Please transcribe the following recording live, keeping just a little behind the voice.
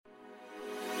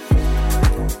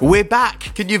We're back.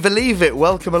 Can you believe it?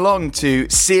 Welcome along to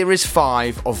Series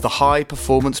 5 of the High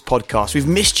Performance Podcast. We've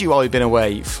missed you while we've been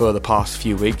away for the past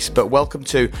few weeks, but welcome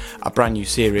to a brand new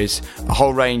series, a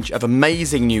whole range of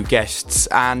amazing new guests.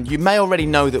 And you may already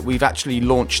know that we've actually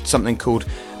launched something called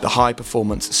the High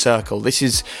Performance Circle. This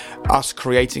is us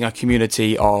creating a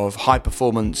community of high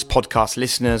performance podcast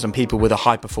listeners and people with a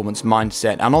high performance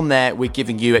mindset. And on there, we're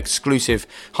giving you exclusive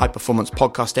high performance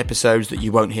podcast episodes that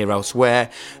you won't hear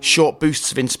elsewhere, short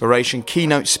boosts of inspiration,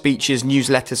 keynote speeches,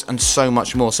 newsletters, and so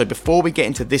much more. So before we get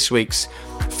into this week's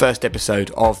first episode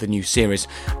of the new series,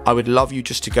 I would love you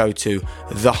just to go to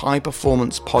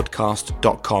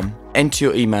thehighperformancepodcast.com, enter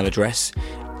your email address,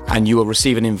 and you will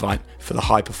receive an invite for the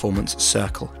High Performance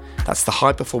Circle. That's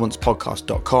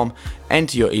thehighperformancepodcast.com.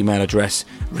 Enter your email address,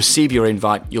 receive your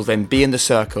invite. You'll then be in the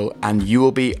circle and you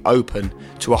will be open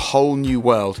to a whole new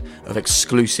world of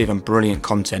exclusive and brilliant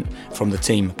content from the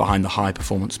team behind the High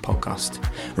Performance Podcast.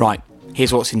 Right,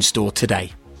 here's what's in store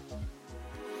today.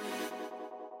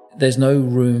 There's no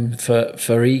room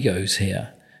for egos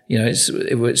here. You know,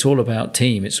 it's all about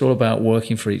team. It's all about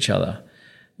working for each other.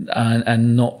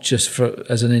 And not just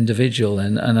as an individual,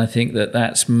 and I think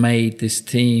that's made this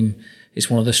team. It's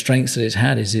one of the strengths that it's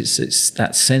had. It's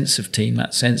that sense of team,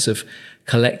 that sense of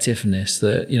collectiveness.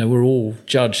 That we're all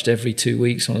judged every 2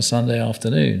 weeks on a Sunday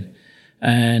afternoon,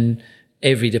 and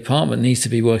every department needs to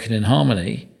be working in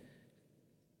harmony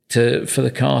for the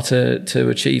car to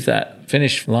achieve that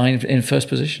finish line in first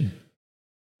position.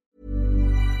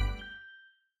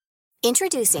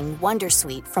 Introducing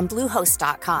Wondersuite from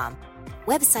Bluehost.com.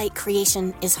 Website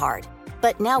creation is hard,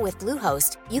 but now with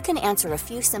Bluehost, you can answer a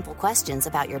few simple questions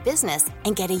about your business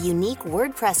and get a unique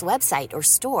WordPress website or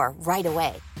store right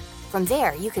away. From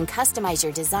there, you can customize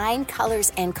your design,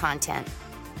 colors, and content.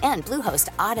 And Bluehost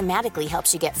automatically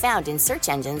helps you get found in search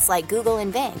engines like Google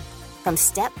and Bing. From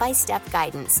step-by-step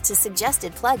guidance to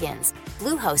suggested plugins,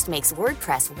 Bluehost makes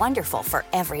WordPress wonderful for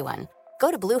everyone. Go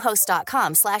to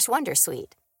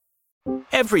bluehost.com/wondersuite.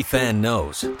 Every fan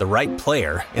knows the right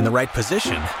player in the right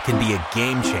position can be a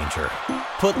game changer.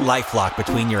 Put LifeLock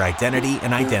between your identity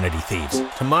and identity thieves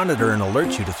to monitor and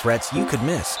alert you to threats you could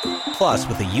miss. Plus,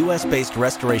 with a U.S.-based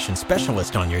restoration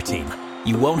specialist on your team,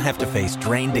 you won't have to face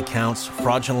drained accounts,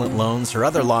 fraudulent loans, or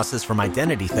other losses from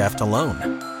identity theft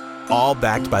alone. All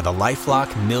backed by the LifeLock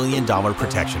 $1 Million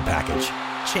Protection Package.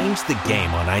 Change the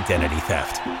game on identity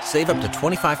theft. Save up to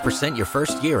 25% your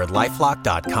first year at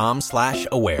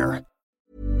LifeLock.com/aware.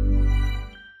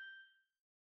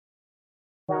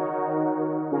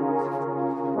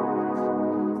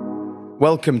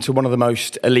 Welcome to one of the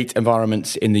most elite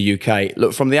environments in the UK.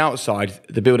 Look, from the outside,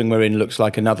 the building we're in looks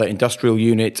like another industrial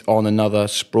unit on another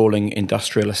sprawling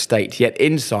industrial estate. Yet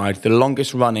inside, the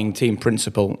longest running team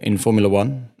principal in Formula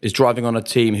One is driving on a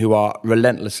team who are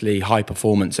relentlessly high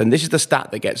performance. And this is the stat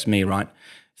that gets me, right?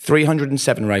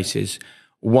 307 races,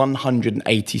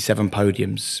 187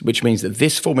 podiums, which means that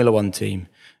this Formula One team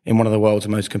in one of the world's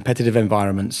most competitive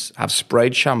environments have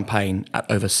sprayed champagne at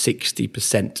over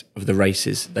 60% of the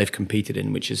races they've competed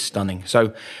in, which is stunning.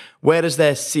 So where does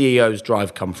their CEO's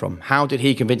drive come from? How did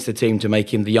he convince the team to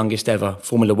make him the youngest ever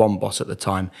Formula One boss at the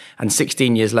time? And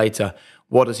 16 years later,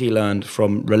 what has he learned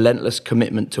from relentless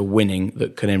commitment to winning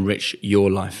that can enrich your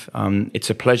life?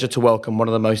 It's a pleasure to welcome one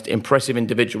of the most impressive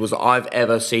individuals that I've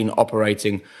ever seen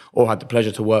operating or had the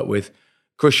pleasure to work with.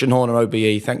 Christian Horner,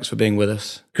 OBE, thanks for being with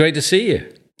us. Great to see you.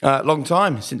 Long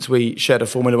time since we shared a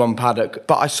Formula One paddock,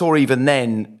 but I saw even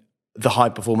then the high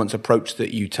performance approach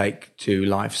that you take to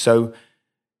life. So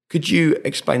could you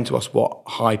explain to us what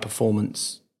high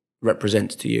performance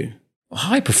represents to you?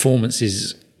 High performance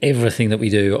is everything that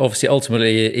we do. Obviously,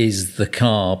 ultimately it is the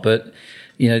car, but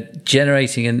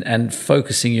generating and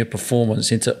focusing your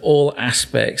performance into all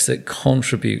aspects that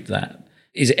contribute that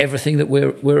is everything that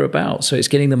we're about. So it's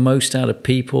getting the most out of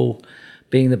people,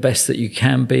 being the best that you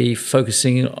can be,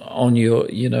 focusing on your,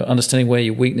 understanding where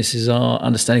your weaknesses are,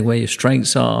 understanding where your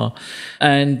strengths are.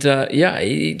 And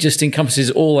it just encompasses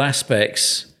all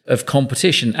aspects of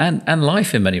competition and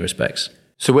life in many respects.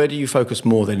 So where do you focus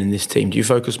more then in this team? Do you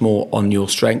focus more on your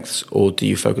strengths or do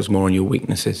you focus more on your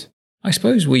weaknesses? I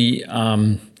suppose you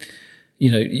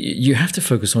have to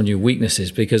focus on your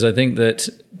weaknesses, because I think that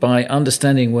by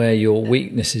understanding where your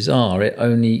weaknesses are, it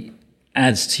only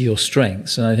adds to your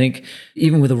strengths. And I think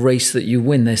even with a race that you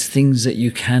win, there's things that you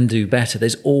can do better.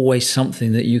 There's always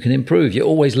something that you can improve. You're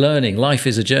always learning. Life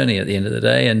is a journey at the end of the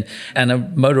day. And a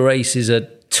motor race is a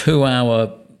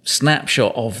 2-hour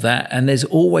snapshot of that. And there's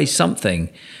always something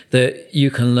that you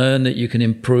can learn, that you can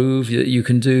improve, that you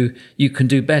can do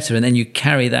better. And then you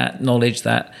carry that knowledge,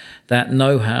 that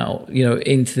know-how,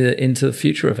 into the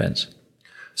future events.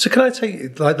 So can I take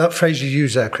you, like that phrase you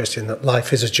use there, Christian, that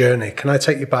life is a journey? Can I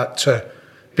take you back to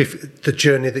the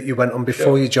journey that you went on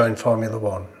before you joined Formula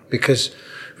One? Because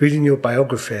reading your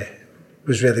biography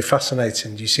was really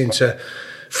fascinating. You seem to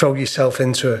throw yourself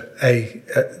into a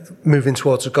moving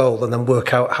towards a goal and then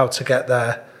work out how to get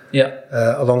there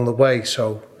along the way.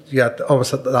 So you had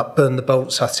almost that burn the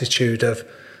boats attitude of,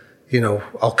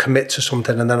 I'll commit to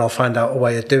something and then I'll find out a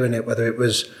way of doing it, whether it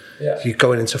was you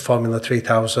going into Formula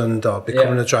 3000 or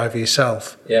becoming a driver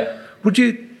yourself. Yeah. Would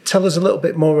you tell us a little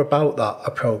bit more about that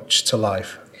approach to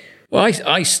life? Well,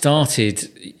 I started,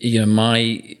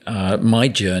 my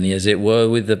journey, as it were,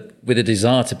 with a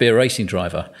desire to be a racing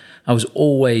driver. I was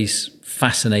always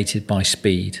fascinated by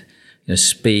speed,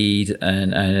 speed,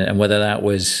 and whether that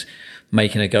was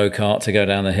making a go-kart to go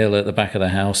down the hill at the back of the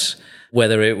house,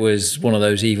 whether it was one of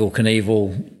those Evel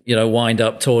Knievel,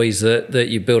 wind-up toys that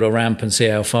you build a ramp and see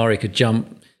how far you could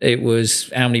jump. It was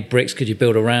how many bricks could you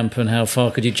build a ramp and how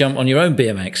far could you jump on your own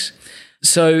BMX.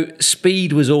 So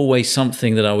speed was always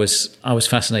something that I was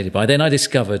fascinated by. Then I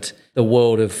discovered the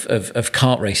world of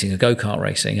kart racing, of go-kart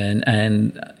racing,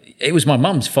 and it was my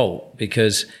mum's fault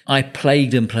because I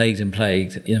plagued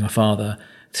my father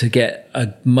to get a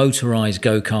motorised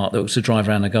go-kart that was to drive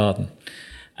around the garden.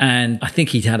 And I think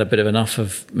he'd had a bit of enough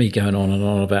of me going on and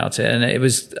on about it. And it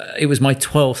was my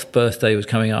 12th birthday was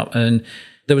coming up, and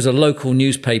there was a local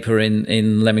newspaper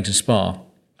in Leamington Spa.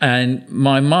 And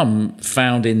my mum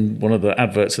found in one of the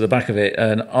adverts at the back of it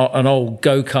an old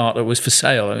go-kart that was for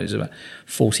sale. It was about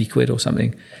 40 quid or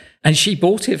something. And she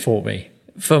bought it for me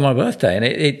for my birthday. And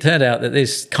it turned out that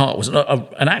this kart was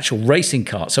an actual racing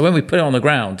kart. So when we put it on the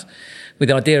ground with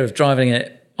the idea of driving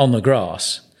it on the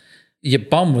grass, your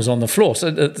bum was on the floor.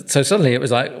 So suddenly it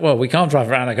was like, well, we can't drive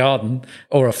around a garden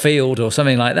or a field or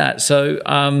something like that. So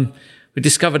we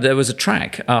discovered there was a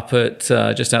track up at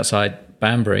just outside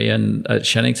Banbury and at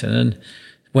Shennington, and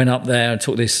went up there and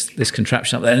took this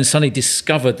contraption up there, and suddenly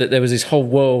discovered that there was this whole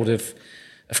world of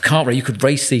kart racing. You could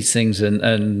race these things,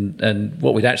 and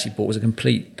what we'd actually bought was a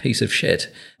complete piece of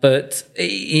shit. But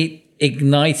it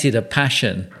ignited a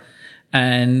passion,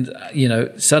 and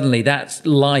suddenly that's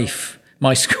life.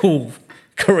 My school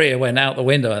career went out the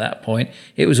window at that point.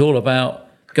 It was all about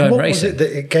going racing. What was it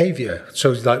that it gave you?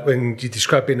 So like when you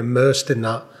described being immersed in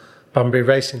that Banbury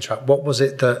racing track, what was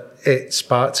it that it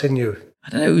sparked in you? I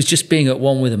don't know, it was just being at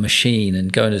one with a machine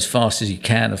and going as fast as you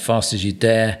can, as fast as you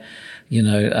dare,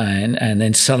 and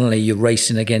then suddenly you're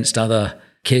racing against other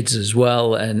kids as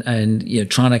well and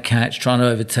trying to catch, trying to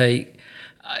overtake.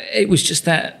 It was just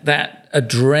that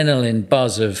adrenaline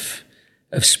buzz of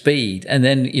speed. And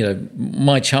then,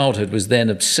 my childhood was then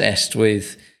obsessed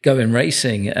with going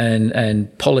racing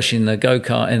and polishing the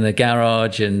go-kart in the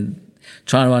garage and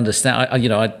trying to understand.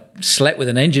 I slept with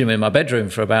an engine in my bedroom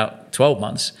for about 12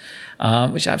 months,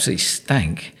 which absolutely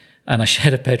stank. And I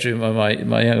shared a bedroom with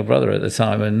my younger brother at the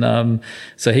time. And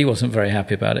so he wasn't very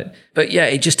happy about it. But yeah,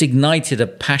 it just ignited a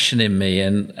passion in me.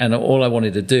 And all I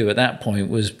wanted to do at that point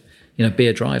was, be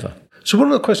a driver. So one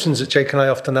of the questions that Jake and I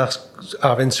often ask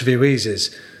our interviewees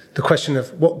is the question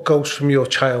of what ghosts from your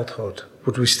childhood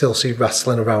would we still see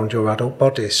rattling around your adult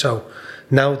body? So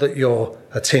now that you're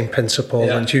a team principal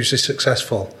and hugely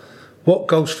successful, what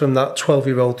goes from that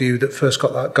 12-year-old you that first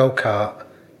got that go-kart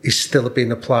is still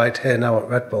being applied here now at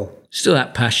Red Bull? Still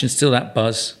that passion, still that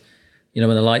buzz. When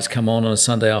the lights come on a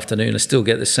Sunday afternoon, I still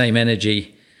get the same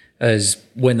energy as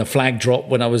when the flag dropped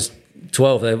when I was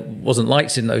 12. There wasn't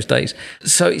lights in those days.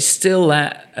 So it's still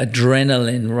that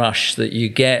adrenaline rush that you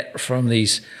get from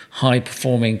these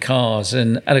high-performing cars.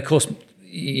 And of course,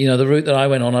 the route that I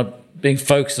went on, being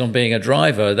focused on being a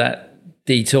driver, that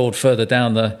detoured further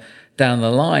down the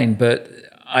line. But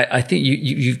I think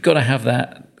you've got to have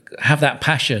that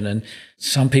passion. And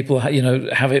some people,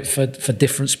 have it for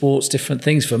different sports, different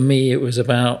things. For me, it was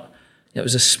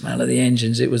the smell of the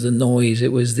engines, it was the noise,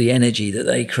 it was the energy that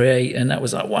they create, and that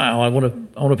was like, wow, I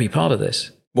want to be part of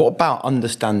this. What about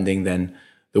understanding then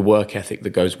the work ethic that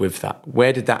goes with that?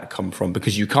 Where did that come from?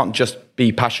 Because you can't just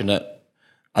be passionate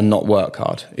and not work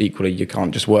hard. Equally, you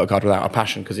can't just work hard without a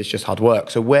passion because it's just hard work.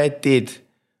 So where did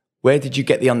you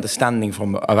get the understanding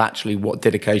from of actually what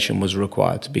dedication was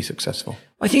required to be successful?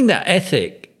 I think that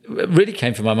ethic really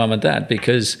came from my mum and dad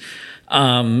because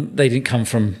they didn't come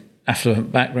from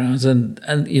affluent backgrounds and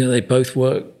they both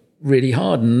worked really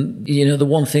hard. And, the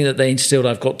one thing that they instilled,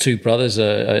 I've got two brothers,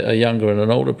 a younger and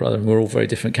an older brother, and we're all very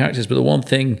different characters. But the one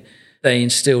thing they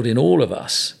instilled in all of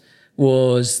us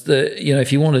was that,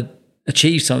 if you want to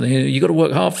achieve something, you've got to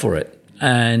work hard for it.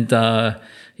 And,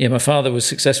 my father was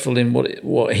successful in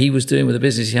what he was doing with the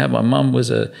business he had. My mum was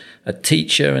a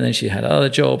teacher, and then she had other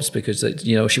jobs because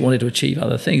she wanted to achieve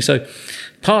other things. So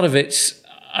part of it's,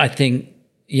 I think,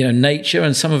 nature,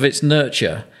 and some of it's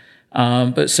nurture.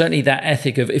 But certainly that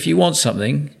ethic of, if you want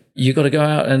something, you've got to go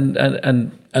out and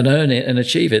earn it and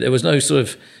achieve it. There was no sort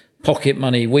of pocket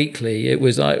money weekly. It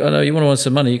was like, oh no, you want to earn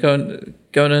some money, you go and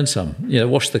earn some.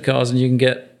 Wash the cars and you can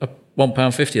get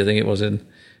 £1.50, I think it was in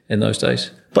those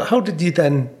days. But how did you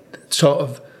then sort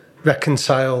of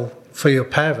reconcile for your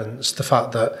parents the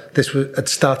fact that this had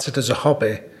started as a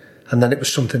hobby and then it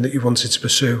was something that you wanted to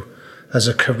pursue as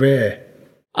a career?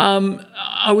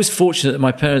 I was fortunate that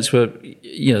my parents were,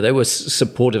 they were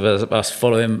supportive of us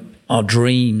following our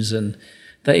dreams, and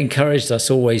they encouraged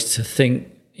us always to think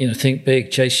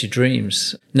big, chase your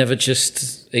dreams, never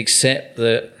just accept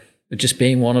that just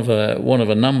being one of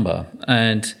a number.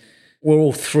 And we're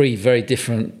all three very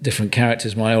different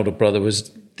characters. My older brother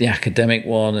was the academic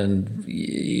one, and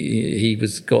he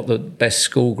got the best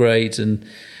school grades and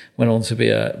went on to be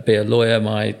a lawyer.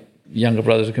 My younger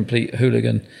brother was a complete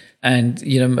hooligan, and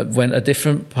went a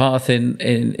different path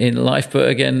in life, but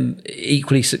again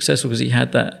equally successful because he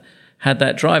had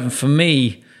that drive. And for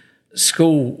me,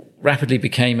 school rapidly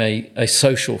became a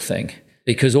social thing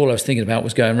because all I was thinking about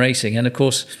was going racing. And of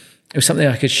course, it was something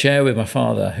I could share with my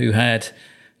father, who had,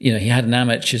 he had an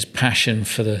amateur's passion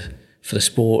for the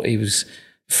sport. He was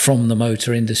from the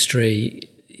motor industry,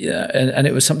 and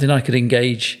it was something I could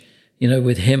engage,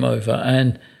 with him over.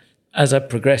 And as I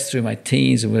progressed through my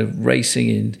teens and we're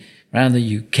racing around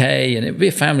the UK, and it'd be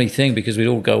a family thing because we'd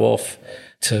all go off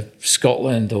to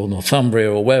Scotland or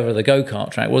Northumbria or wherever the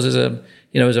go-kart track was as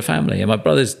a family. And my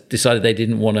brothers decided they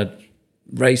didn't want to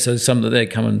race, so some that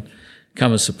they'd come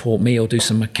and support me or do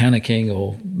some mechanicking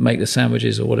or make the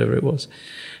sandwiches or whatever it was.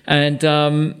 And,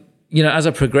 as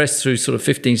I progressed through sort of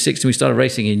 15, 16, we started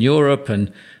racing in Europe,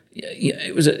 and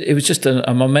it was just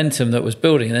a momentum that was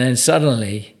building. And then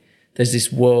suddenly there's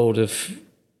this world of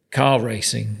car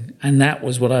racing, and that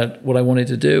was what I wanted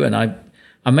to do. And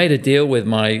I made a deal with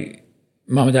my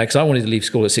mum and dad, because I wanted to leave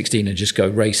school at 16 and just go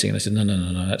racing. And I said,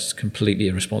 no, that's completely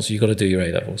irresponsible. You've got to do your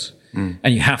A-levels,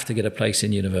 and you have to get a place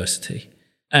in university.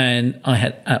 And I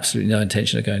had absolutely no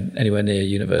intention of going anywhere near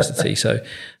university. So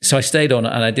I stayed on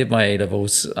and I did my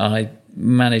A-levels. I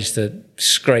managed to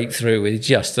scrape through with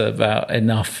just about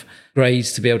enough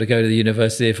grades to be able to go to the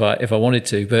university if I wanted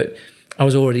to. But I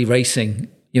was already racing,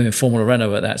 in Formula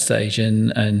Renault at that stage,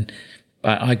 and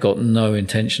I got no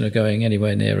intention of going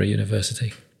anywhere near a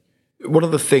university. One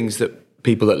of the things that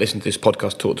people that listen to this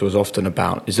podcast talk to us often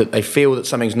about is that they feel that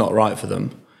something's not right for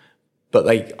them, but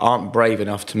they aren't brave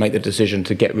enough to make the decision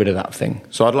to get rid of that thing.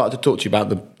 So I'd like to talk to you about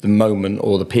the moment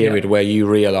or the period where you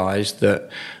realised that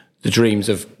the dreams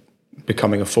of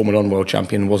becoming a Formula 1 world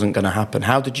champion wasn't going to happen.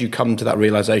 How did you come to that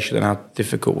realisation, and how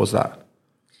difficult was that?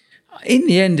 In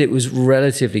the end, it was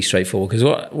relatively straightforward, because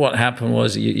what happened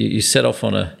was you set off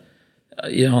on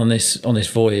on this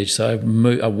voyage. So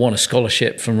I won a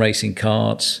scholarship from racing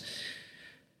karts.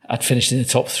 I'd finished in the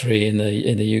top 3 in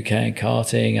the UK in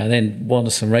karting. I then won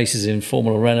some races in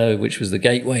Formula Renault, which was the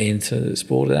gateway into the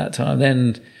sport at that time.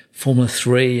 Then Formula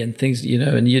 3 and things,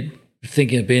 and you're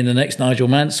thinking of being the next Nigel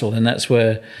Mansell, and that's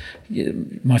where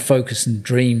my focus and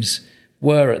dreams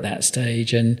were at that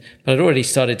stage. But I'd already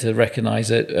started to recognise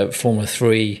that at Formula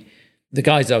 3, the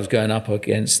guys I was going up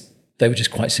against, they were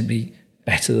just quite simply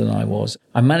better than I was.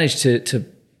 I managed to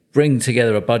bring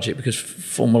together a budget, because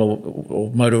Formula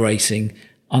or motor racing,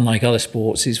 unlike other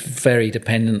sports, is very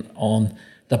dependent on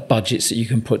the budgets that you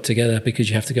can put together, because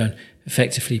you have to go and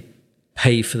effectively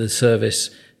pay for the service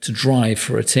to drive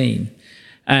for a team.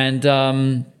 And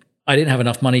I didn't have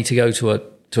enough money to go to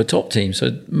a top team, so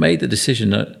I made the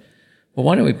decision that, well,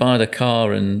 why don't we buy the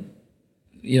car, and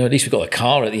at least we've got a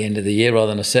car at the end of the year rather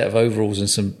than a set of overalls and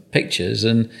some pictures,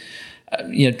 and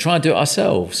try and do it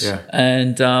ourselves. Yeah.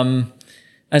 And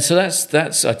so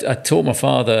that's I taught my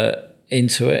father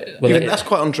into it. Well, that's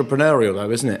quite entrepreneurial,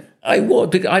 though, isn't it?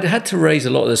 I'd had to raise a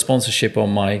lot of the sponsorship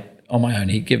on my own.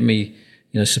 He'd given me,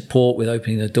 support with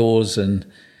opening the doors and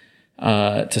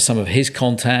to some of his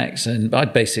contacts, and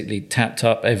I'd basically tapped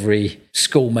up every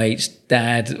schoolmate's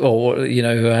dad or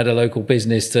who had a local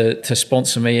business to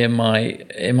sponsor me in my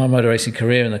motor racing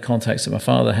career, and the contacts that my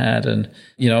father had. And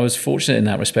I was fortunate in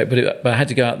that respect, but I had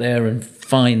to go out there and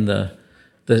find the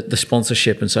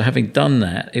sponsorship. And so, having done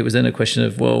that, it was then a question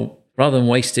of, well, rather than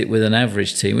waste it with an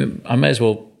average team, I may as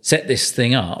well set this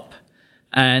thing up,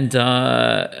 and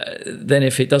then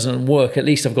if it doesn't work, at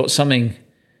least I've got something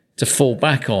to fall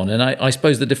back on. And I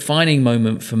suppose the defining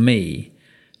moment for me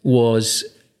was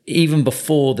even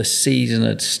before the season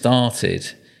had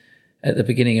started. at the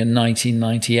beginning of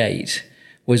 1998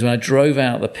 was when I drove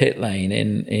out the pit lane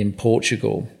in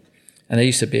Portugal. And there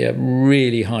used to be a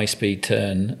really high-speed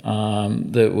turn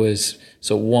that was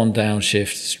sort of one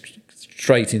downshift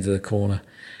straight into the corner.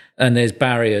 And there's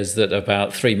barriers that are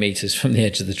about 3 meters from the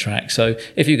edge of the track. So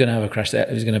if you're going to have a crash there,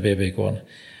 it was going to be a big one.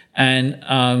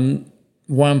 And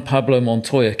Juan Pablo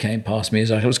Montoya came past me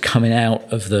as I was coming out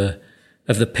of the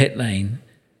pit lane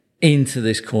into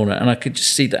this corner. And I could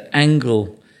just see the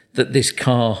angle that this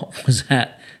car was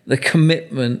at, the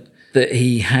commitment that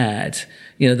he had.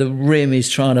 You know, the rim is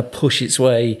trying to push its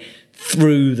way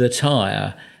through the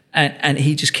tyre. And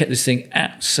he just kept this thing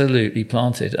absolutely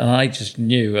planted. And I just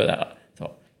knew that. I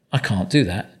thought, I can't do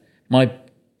that. My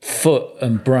foot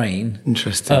and brain.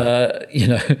 Interesting.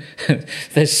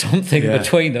 There's something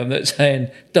between them that's saying,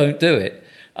 don't do it.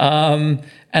 And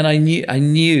I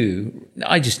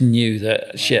just knew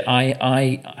that,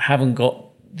 I haven't got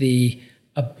the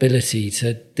ability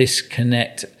to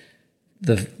disconnect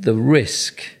the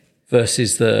risk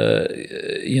versus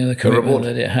the commitment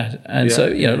that it had.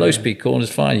 And low speed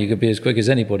corners, fine, you could be as quick as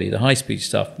anybody. The high speed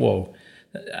stuff, whoa.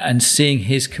 And seeing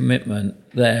his commitment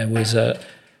there was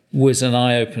an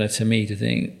eye opener to me to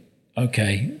think,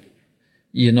 okay,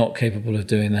 you're not capable of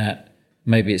doing that.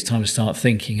 Maybe it's time to start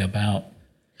thinking about.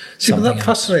 See, but that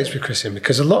fascinates me, Christian,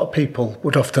 because a lot of people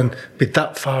would often be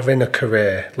that far in a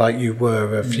career, like you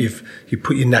were, if you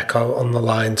put your neck out on the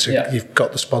line, you've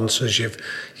got the sponsors,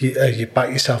 you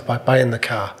back yourself by buying the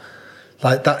car.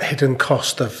 Like that hidden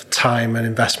cost of time and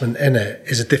investment in it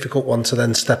is a difficult one to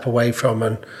then step away from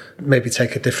and maybe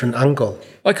take a different angle.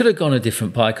 I could have gone a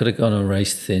different path. I could have gone and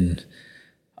raced in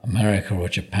America or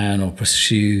Japan or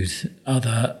pursued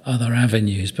other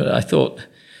avenues, but I thought,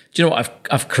 do you know what?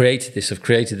 I've created this. I've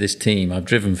created this team. I've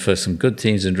driven for some good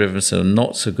teams and driven for some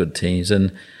not so good teams.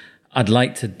 And I'd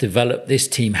like to develop this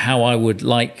team how I would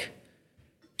like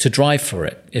to drive for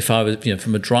it if I was,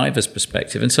 from a driver's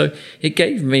perspective. And so it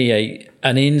gave me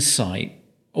an insight,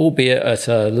 albeit at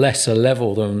a lesser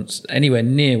level than anywhere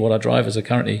near what our drivers are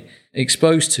currently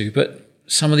exposed to. But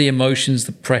some of the emotions,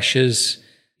 the pressures,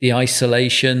 the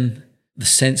isolation, the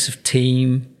sense of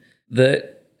team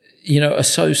that, are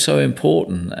so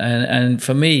important. And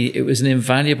for me, it was an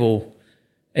invaluable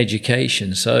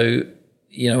education. So,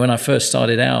 when I first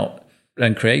started out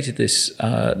and created this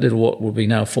little what will be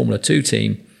now Formula 2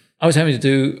 team, I was having to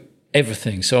do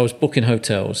everything. So I was booking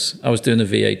hotels. I was doing the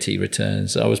VAT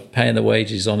returns. I was paying the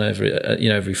wages on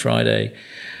every Friday.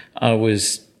 I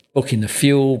was booking the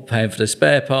fuel, paying for the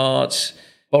spare parts,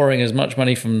 borrowing as much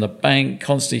money from the bank,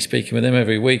 constantly speaking with them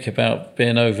every week about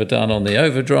being overdone on the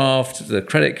overdraft. The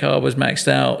credit card was maxed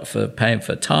out for paying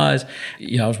for tyres.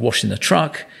 I was washing the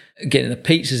truck, getting the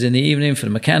pizzas in the evening for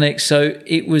the mechanics. So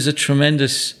it was a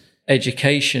tremendous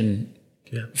education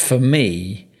for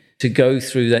me to go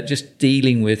through that, just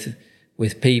dealing with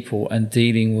people and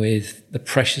dealing with the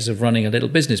pressures of running a little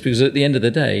business. Because at the end of the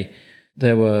day,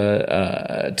 there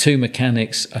were 2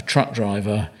 mechanics, a truck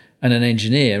driver, and an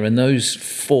engineer, and those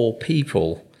 4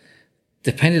 people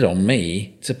depended on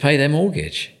me to pay their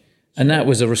mortgage. And that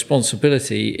was a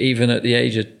responsibility even at the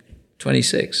age of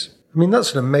 26. I mean,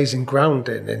 that's an amazing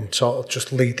grounding in sort of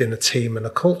just leading a team and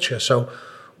a culture. So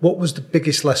what was the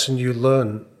biggest lesson you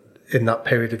learned in that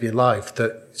period of your life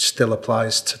that still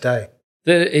applies today?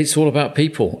 It's all about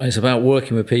people. It's about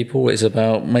working with people. It's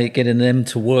about getting them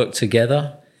to work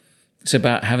together. It's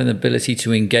about having the ability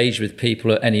to engage with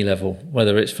people at any level,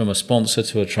 whether it's from a sponsor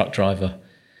to a truck driver,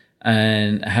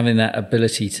 and having that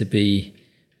ability to be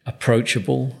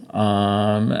approachable.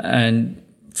 And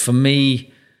for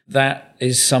me, that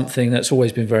is something that's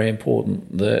always been very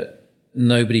important, that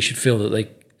nobody should feel that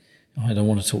I don't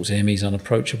want to talk to him, he's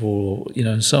unapproachable,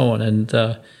 and so on. And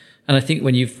I think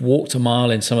when you've walked a mile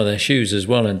in some of their shoes as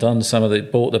well and done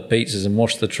bought the pizzas and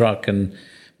washed the truck and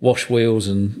wash wheels,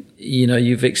 and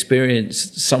you've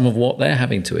experienced some of what they're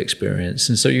having to experience,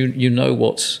 and so you know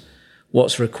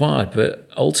what's required. But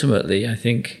ultimately, I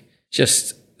think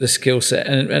just the skill set,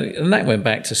 and that went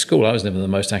back to school. I was never the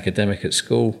most academic at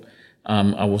school.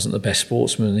 I wasn't the best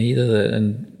sportsman either,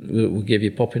 and will give you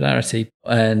popularity.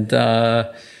 And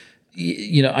I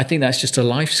think that's just a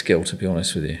life skill, to be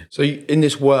honest with you. So in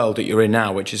this world that you're in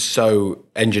now, which is so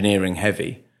engineering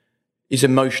heavy, is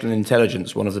emotional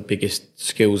intelligence one of the biggest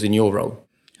skills in your role?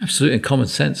 Absolutely, and common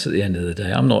sense at the end of the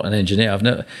day. I'm not an engineer.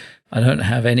 I don't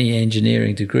have any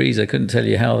engineering degrees. I couldn't tell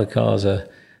you how the cars are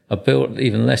built,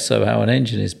 even less so how an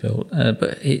engine is built.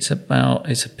 But it's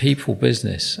a people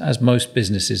business, as most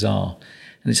businesses are.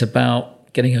 And it's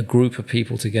about getting a group of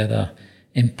people together,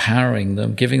 empowering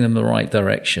them, giving them the right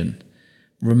direction,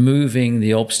 removing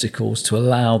the obstacles to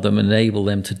allow them, enable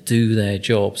them to do their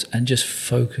jobs and just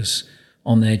focus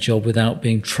on their job without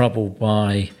being troubled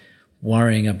by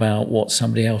worrying about what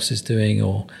somebody else is doing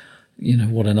or,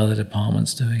 what another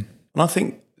department's doing. And I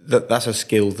think that that's a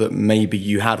skill that maybe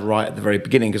you had right at the very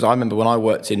beginning, because I remember when I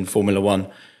worked in Formula One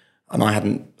and I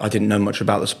didn't know much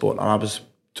about the sport, and I was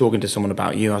talking to someone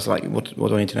about you. I was like, what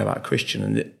do I need to know about Christian?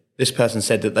 And this person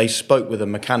said that they spoke with a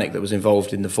mechanic that was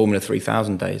involved in the Formula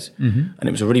 3000 days, and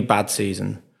it was a really bad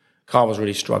season. Car was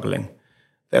really struggling.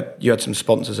 You had some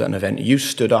sponsors at an event. You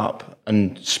stood up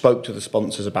and spoke to the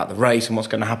sponsors about the race and what's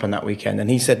going to happen that weekend. And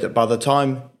he said that by the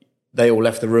time they all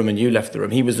left the room and you left the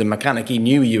room, he was the mechanic. He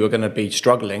knew you were going to be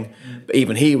struggling, but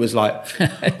even he was like,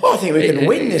 I think we can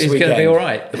win this weekend. It's going to be all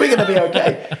right. We're going to be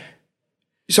okay.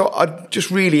 So I'm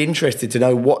just really interested to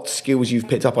know what skills you've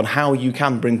picked up on how you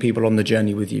can bring people on the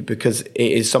journey with you, because it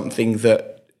is something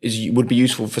that would be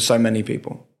useful for so many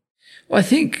people. Well, I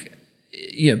think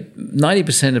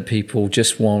 90% of people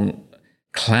just want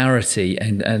clarity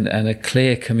and a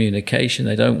clear communication.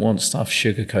 They don't want stuff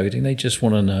sugarcoating. They just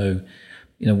want to know,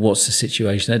 what's the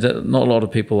situation. Not a lot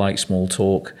of people like small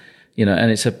talk,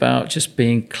 and it's about just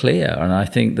being clear. And I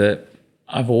think that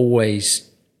I've always,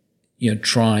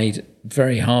 tried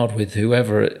very hard with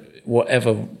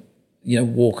whatever,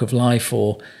 walk of life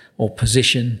or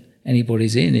position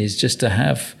anybody's in, is just to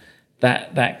have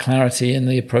that clarity and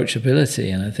the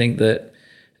approachability. And I think that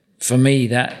for me,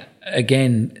 that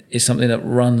again is something that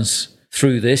runs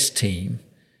through this team,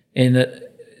 in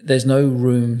that there's no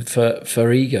room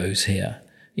for egos here.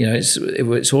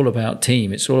 It's all about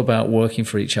team. It's all about working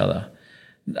for each other,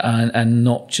 and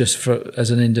not just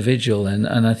as an individual.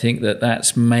 And I think that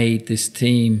that's made this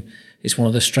team. It's one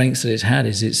of the strengths that it's had.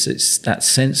 It's that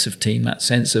sense of team, that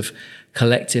sense of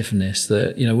collectiveness.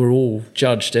 That we're all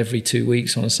judged every 2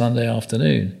 weeks on a Sunday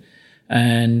afternoon,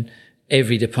 and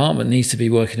every department needs to be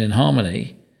working in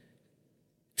harmony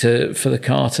for the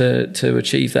car to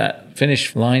achieve that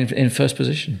finish line in first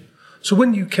position. So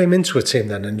when you came into a team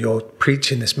then, and you're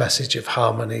preaching this message of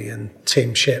harmony and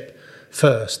teamship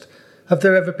first, have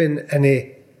there ever been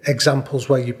any examples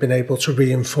where you've been able to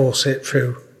reinforce it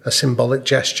through a symbolic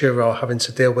gesture or having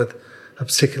to deal with a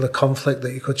particular conflict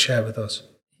that you could share with us?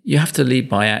 You have to lead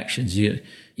by actions. You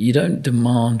don't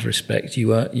demand respect,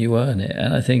 you earn it.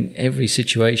 And I think every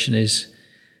situation is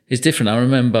different. I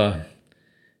remember,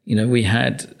 we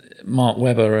had Mark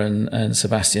Webber and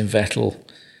Sebastian Vettel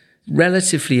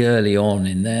relatively early on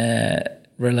in their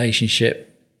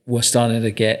relationship were starting to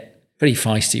get pretty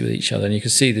feisty with each other, and you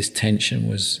could see this tension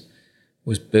was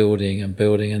building, and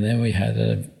then we had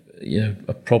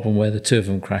a problem where the two of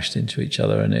them crashed into each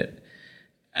other,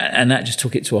 and that just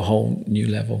took it to a whole new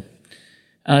level.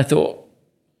 And I thought,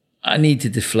 I need to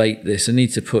deflate this. I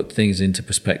need to put things into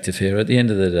perspective here. At the end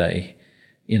of the day,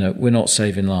 we're not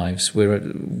saving lives.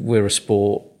 We're a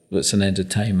sport that's an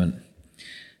entertainment.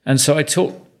 And so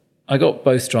I got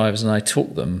both drivers and I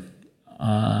took them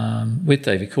with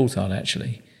David Coulthard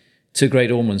actually to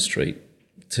Great Ormond Street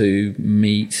to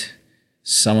meet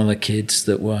some of the kids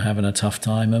that were having a tough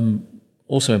time, and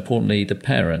also importantly the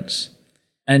parents,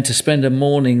 and to spend a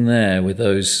morning there with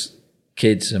those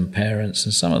kids and parents,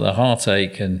 and some of the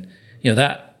heartache, and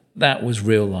that was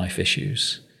real life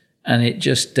issues. And it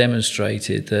just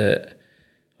demonstrated that,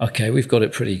 okay, we've got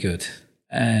it pretty good.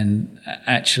 And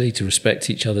actually to respect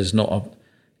each other is not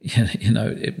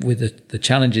with the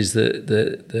challenges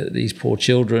that these poor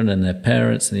children and their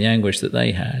parents and the anguish that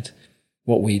they had,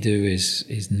 what we do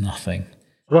is nothing.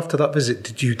 Well, after that visit,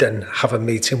 did you then have a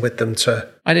meeting with them to...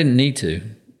 I didn't need to,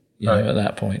 at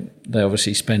that point. They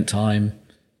obviously spent time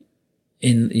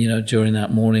during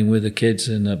that morning with the kids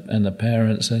and the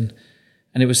parents, and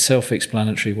it was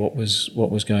self-explanatory what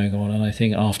was going on. And I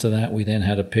think after that, we then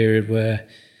had a period where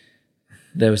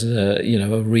there was a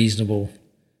reasonable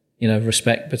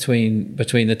respect between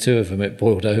the two of them. It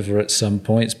boiled over at some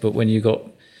points, but when you got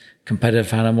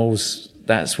competitive animals,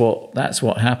 that's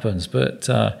what happens. But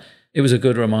it was a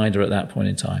good reminder at that point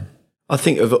in time. I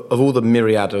think of all the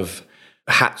myriad of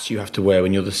hats you have to wear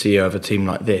when you're the CEO of a team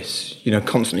like this,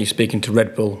 constantly speaking to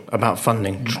Red Bull about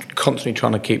funding, constantly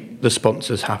trying to keep the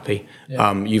sponsors happy.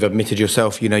 Yeah. You've admitted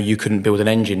yourself, you couldn't build an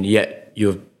engine, yet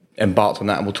you've embarked on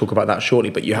that, and we'll talk about that shortly,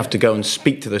 but you have to go and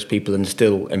speak to those people and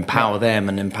still empower them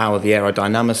and empower the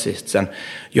aerodynamicists, and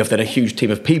you have then a huge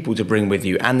team of people to bring with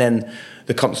you, and then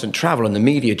the constant travel and the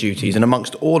media duties, and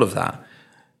amongst all of that,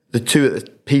 the two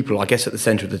people, I guess, at the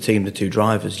centre of the team, the two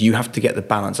drivers, you have to get the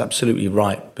balance absolutely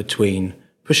right between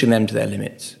pushing them to their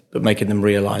limits, but making them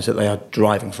realise that they are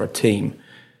driving for a team.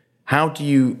 How do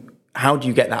you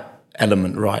get that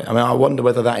element right? I mean, I wonder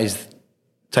whether that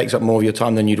takes up more of your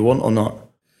time than you'd want or not.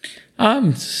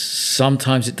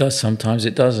 Sometimes it does, sometimes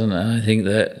it doesn't. And I think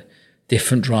that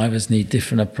different drivers need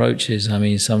different approaches. I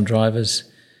mean, some drivers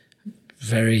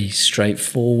very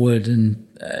straightforward and,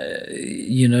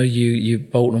 you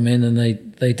bolt them in and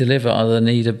they deliver. Other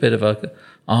need a bit of a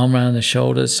arm around the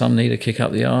shoulders. Some need a kick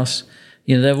up the arse.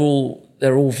 They're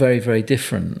all very, very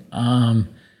different. And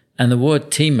the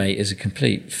word teammate is a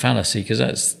complete fallacy because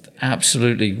that's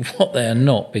absolutely what they are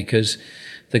not, because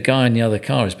the guy in the other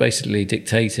car is basically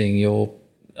dictating your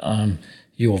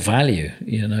value.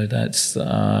 That's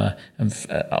and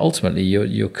ultimately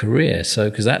your career.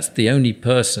 So because that's the only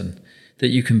person that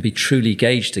you can be truly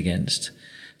gauged against.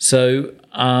 So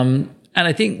and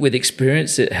I think with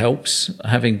experience it helps.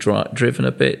 Having driven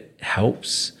a bit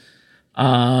helps,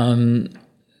 so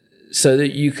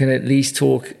that you can at least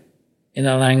talk in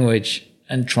a language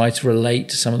and try to relate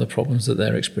to some of the problems that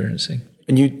they're experiencing.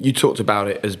 And you talked about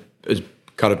it as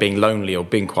kind of being lonely or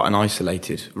being quite an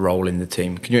isolated role in the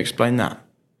team. Can you explain that?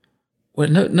 Well,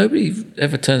 nobody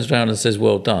ever turns around and says,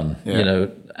 well done,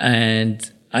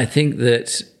 and I think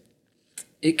that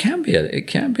it can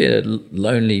be a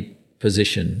lonely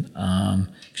position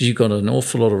because you've got an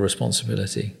awful lot of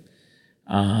responsibility.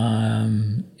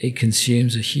 It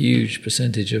consumes a huge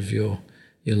percentage of your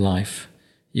life.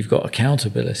 You've got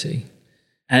accountability,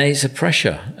 and it's a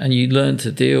pressure, and you learn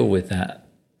to deal with that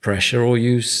pressure, or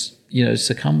you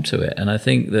succumb to it. And I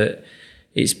think that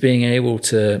it's being able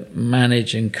to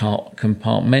manage and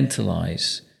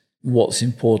compartmentalize what's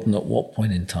important at what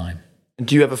point in time.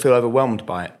 Do you ever feel overwhelmed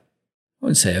by it? I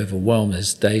wouldn't say overwhelmed.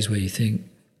 There's days where you think,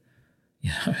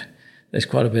 there's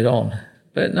quite a bit on.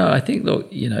 But no, I think, look,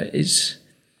 it's.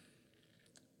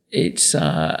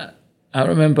 I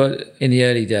remember in the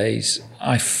early days,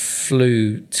 I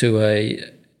flew to a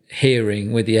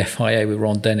hearing with the FIA with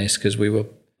Ron Dennis because we were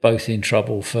both in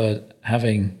trouble for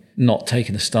having not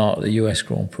taken the start at the US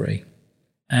Grand Prix.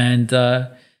 And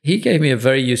he gave me a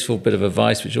very useful bit of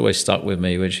advice, which always stuck with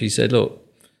me, which he said, look,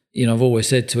 I've always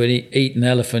said to eat an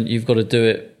elephant, you've got to do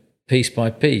it piece by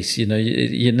piece.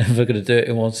 You're never going to do it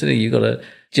in one sitting. You've got to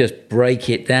just break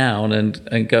it down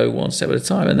and go one step at a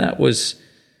time. And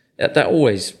that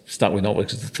always stuck with me, not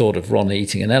because of the thought of Ron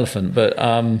eating an elephant, but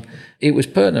it was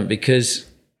pertinent because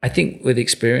I think with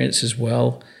experience as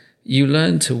well, you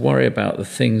learn to worry about the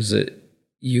things that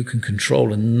you can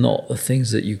control and not the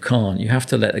things that you can't. You have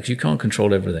to because you can't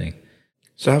control everything.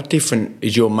 So how different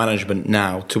is your management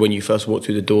now to when you first walked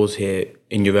through the doors here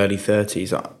in your early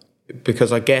 30s?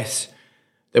 Because I guess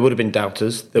there would have been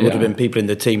doubters. There would have been people in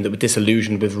the team that were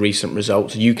disillusioned with recent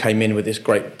results. You came in with this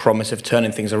great promise of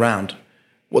turning things around.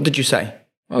 What did you say?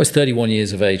 I was 31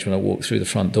 years of age when I walked through the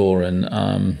front door, and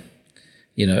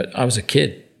I was a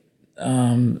kid.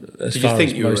 As Did far you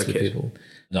think as you were most a of the kid? people.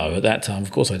 No, at that time,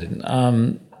 of course, I didn't.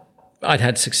 I'd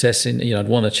had success in. I'd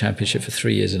won a championship for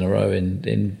 3 years in a row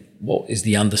in what is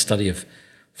the understudy of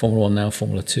Formula One now,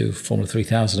 Formula 2, Formula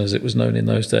 3000, as it was known in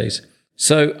those days.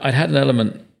 So I'd had an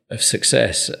element of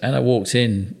success, and I walked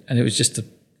in, and it was just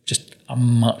a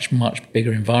much, much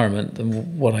bigger environment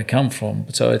than what I come from.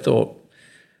 So I thought,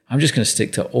 I'm just going to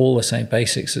stick to all the same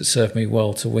basics that served me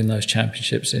well to win those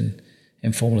championships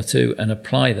in Formula 2 and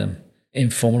apply them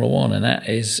in Formula 1. And that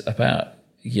is about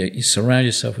you surround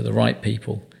yourself with the right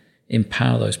people,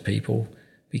 empower those people,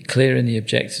 be clear in the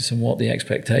objectives and what the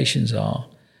expectations are,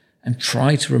 and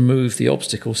try to remove the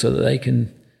obstacles so that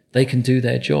they can do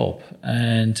their job.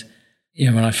 And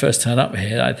when I first turned up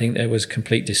here, I think there was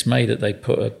complete dismay that they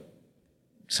put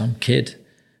some kid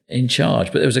in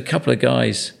charge. But there was a couple of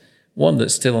guys, one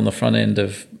that's still on the front end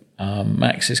of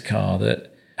Max's car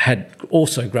that had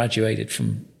also graduated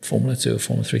from Formula 2 or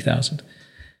Formula 3000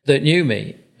 that knew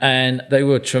me. And they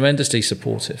were tremendously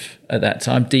supportive at that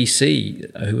time.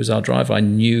 DC, who was our driver, I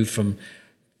knew from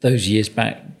those years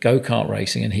back, go-kart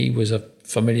racing, and he was a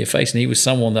familiar face. And he was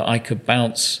someone that I could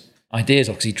bounce ideas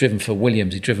off because he'd driven for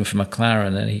Williams, he'd driven for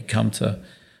McLaren, and he'd come to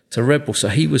Red Bull. So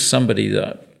he was somebody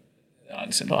that I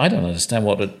said, I don't understand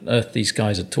what on earth these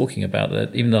guys are talking about,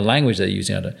 that even the language they're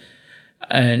using.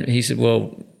 And he said,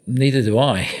 well, neither do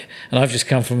I. And I've just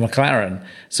come from McLaren.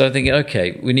 So I'm thinking,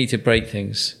 okay, we need to break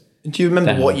things. Do you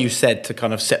remember down. what you said to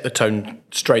kind of set the tone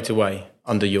straight away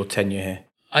under your tenure here?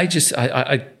 I Did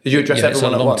you address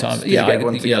everyone at once? Did you get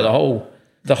everyone together?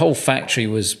 The whole factory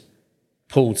was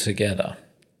pulled together,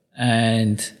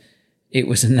 and it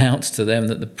was announced to them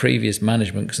that the previous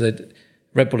management, because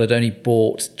Red Bull had only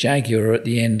bought Jaguar at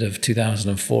the end of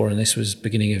 2004, and this was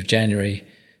beginning of January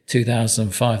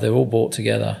 2005. They were all bought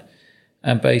together,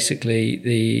 and basically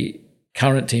the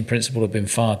current team principal had been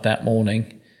fired that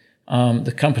morning.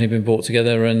 The company had been brought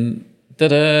together, and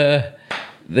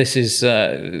this is,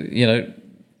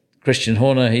 Christian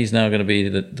Horner, he's now going to be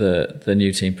the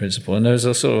new team principal. And there was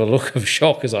a sort of a look of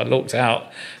shock as I looked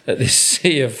out at this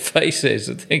sea of faces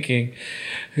and thinking,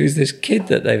 who's this kid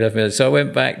that they've left me? So I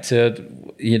went back to,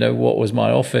 what was my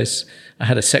office. I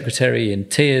had a secretary in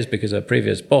tears because her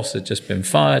previous boss had just been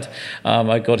fired.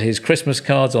 I got his Christmas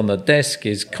cards on the desk,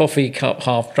 his coffee cup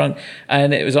half drunk.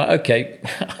 And it was like, okay,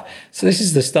 so this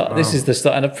is the start. Wow. This is the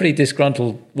start. And a pretty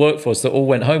disgruntled workforce that all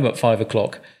went home at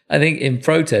 5:00. I think in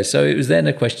protest. So it was then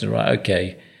a question, right,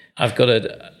 okay, I've got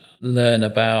to learn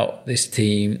about this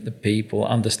team, the people,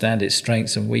 understand its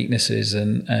strengths and weaknesses.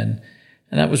 And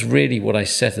that was really what I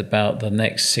set about the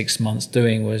next 6 months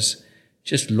doing, was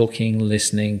just looking,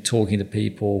 listening, talking to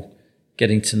people,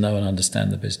 getting to know and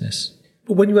understand the business.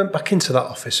 But when you went back into that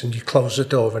office and you closed the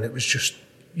door and it was just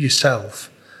yourself,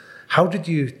 how did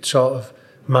you sort of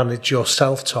manage your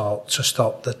self-talk to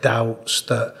stop the doubts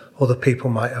that other people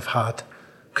might have had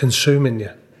consuming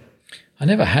you? I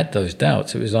never had those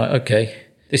doubts. It was like, okay,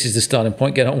 this is the starting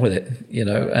point, get on with it,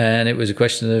 and it was a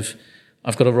question of,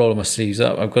 I've got to roll my sleeves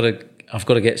up, I've got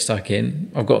to get stuck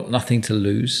in, I've got nothing to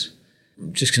lose.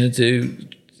 I'm just going to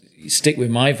stick with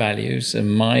my values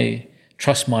and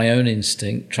trust my own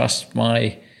instinct, trust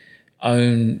my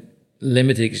own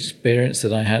limited experience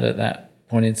that I had at that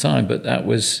point in time. But that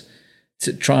was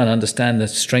to try and understand the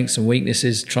strengths and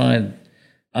weaknesses, try and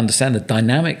understand the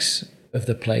dynamics of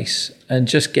the place, and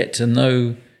just get to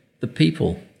know the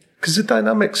people. Because the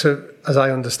dynamics are, as I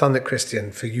understand it,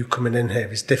 Christian, for you coming in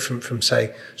here is different from,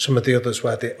 say, some of the others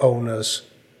where the owners,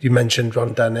 you mentioned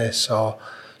Ron Dennis or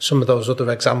some of those other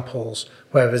examples,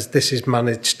 whereas this is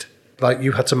managed, like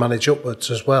you had to manage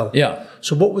upwards as well. Yeah.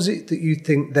 So what was it that you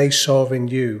think they saw in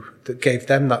you that gave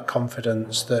them that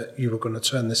confidence that you were going to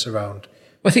turn this around?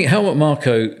 Well, I think Helmut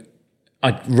Marko,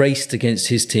 I raced against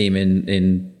his team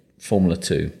in Formula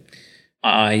 2.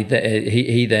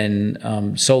 He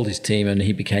then sold his team and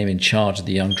he became in charge of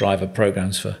the young driver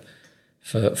programs for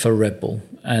Red Bull.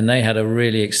 And they had a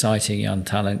really exciting young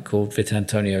talent called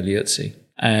Vitantonio Liuzzi.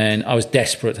 And I was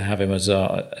desperate to have him as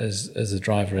a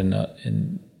driver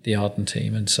in the Arden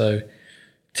team. And so,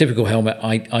 typical Helmut,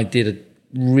 I did a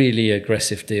really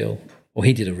aggressive deal, or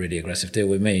he did a really aggressive deal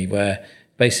with me, where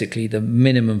basically the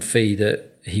minimum fee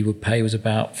that he would pay was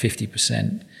about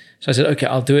 50%. So I said, okay,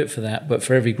 I'll do it for that, but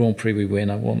for every Grand Prix we win,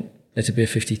 I want there to be a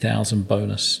 50,000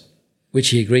 bonus, which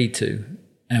he agreed to.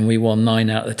 And we won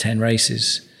 9 out of the 10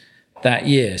 races that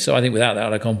year. So I think without that,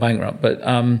 I'd have gone bankrupt. But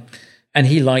and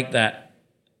he liked that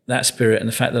spirit and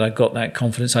the fact that I got that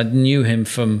confidence. I knew him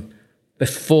from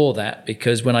before that,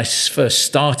 because when I first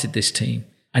started this team,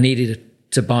 I needed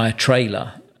to buy a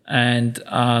trailer. And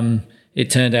it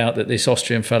turned out that this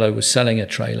Austrian fellow was selling a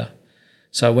trailer.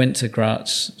 So I went to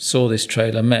Graz, saw this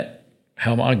trailer, met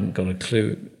Helmut. I hadn't got a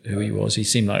clue who he was. He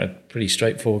seemed like a pretty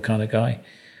straightforward kind of guy.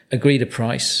 Agreed a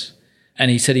price, and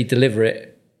he said he'd deliver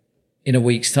it in a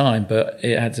week's time, but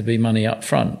it had to be money up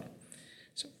front.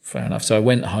 So fair enough. So I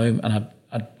went home and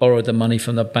I borrowed the money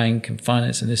from the bank and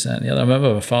finance and this, that, and the other. I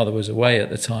remember my father was away at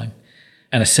the time,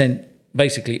 and I sent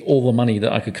basically all the money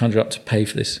that I could conjure up to pay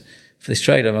for this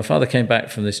trailer. My father came back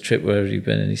from this trip wherever he'd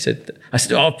been, and I said,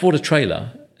 I bought a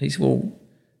trailer. And he said, well,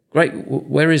 great,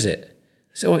 where is it?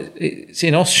 I said, oh, it's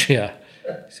in Austria.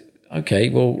 Said, okay,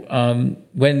 well,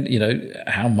 when,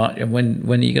 how much, and when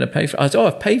are you going to pay for it? I said,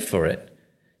 I've paid for it.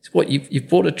 Said, what, you've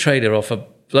bought a trailer off a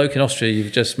bloke in Austria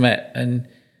you've just met, and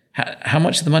how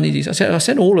much of the money did you? I said, I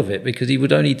sent all of it, because he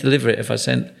would only deliver it if I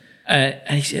sent. And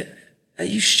he said, are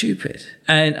you stupid?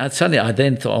 And suddenly I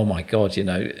then thought, oh my God,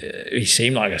 he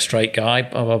seemed like a straight guy,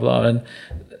 blah, blah, blah.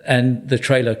 And the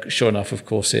trailer, sure enough, of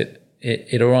course,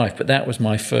 it arrived. But that was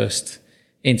my first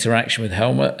interaction with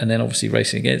Helmut, and then obviously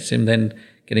racing against him, then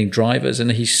getting drivers.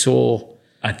 And he saw,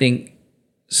 I think,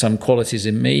 some qualities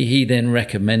in me. He then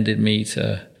recommended me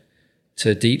to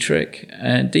Dietrich.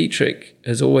 And Dietrich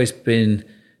has always been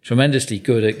tremendously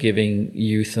good at giving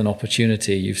youth an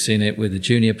opportunity. You've seen it with the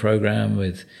junior program,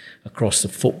 with across the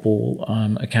football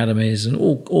academies and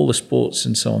all the sports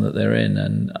and so on that they're in.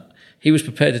 And he was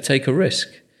prepared to take a risk.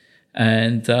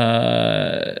 And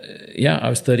I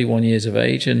was 31 years of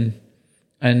age, and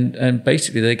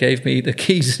basically they gave me the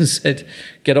keys and said,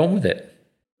 get on with it.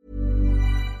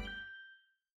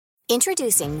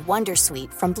 Introducing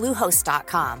Wondersuite from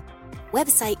Bluehost.com.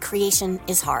 Website creation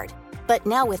is hard, but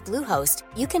now with Bluehost,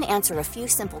 you can answer a few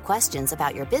simple questions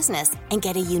about your business and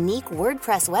get a unique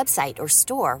WordPress website or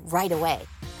store right away.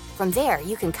 From there,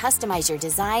 you can customize your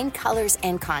design, colors,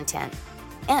 and content.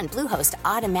 And Bluehost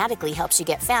automatically helps you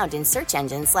get found in search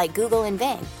engines like Google and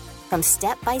Bing. From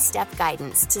step-by-step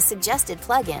guidance to suggested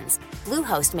plugins,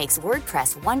 Bluehost makes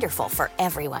WordPress wonderful for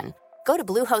everyone. Go to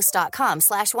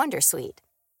bluehost.com/wondersuite.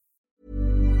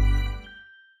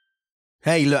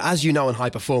 Hey, look, as you know in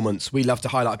High Performance, we love to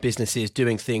highlight businesses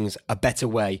doing things a better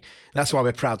way. That's why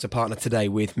we're proud to partner today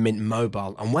with Mint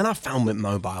Mobile. And when I found Mint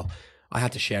Mobile, I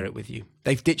had to share it with you.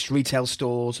 They've ditched retail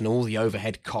stores and all the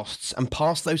overhead costs and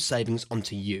passed those savings on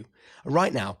to you.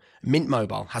 Right now, Mint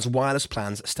Mobile has wireless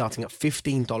plans starting at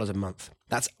 $15 a month.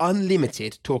 That's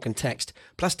unlimited talk and text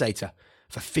plus data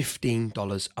for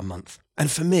 $15 a month. And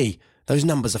for me, those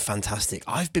numbers are fantastic.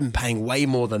 I've been paying way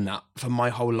more than that for my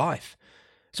whole life.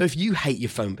 So if you hate your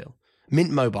phone bill, Mint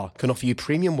Mobile can offer you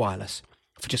premium wireless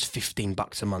for just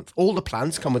 $15 a month. All the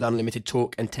plans come with unlimited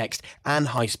talk and text and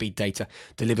high-speed data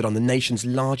delivered on the nation's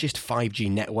largest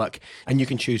 5G network, and you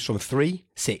can choose from 3,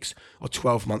 6, or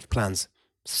 12-month plans.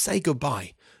 Say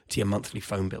goodbye to your monthly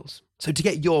phone bills. So to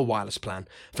get your wireless plan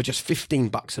for just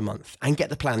 $15 a month and get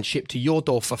the plan shipped to your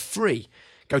door for free,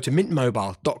 go to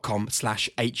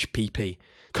mintmobile.com/HPP.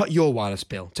 Cut your wireless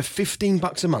bill to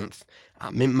 $15 a month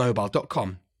at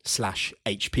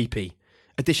mintmobile.com/HPP.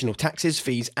 Additional taxes,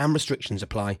 fees and restrictions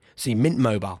apply. See Mint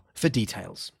Mobile for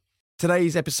details.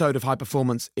 Today's episode of High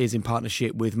Performance is in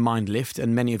partnership with MindLift,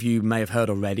 and many of you may have heard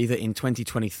already that in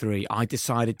 2023 I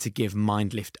decided to give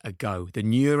MindLift a go, the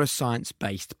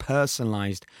neuroscience-based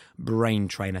personalised brain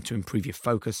trainer to improve your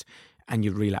focus and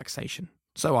your relaxation.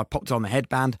 So I popped on the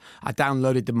headband, I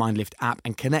downloaded the MindLift app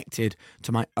and connected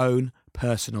to my own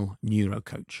personal neuro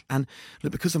coach. And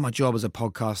look, because of my job as a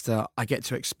podcaster, I get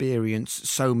to experience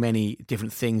so many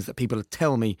different things that people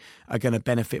tell me are going to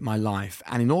benefit my life.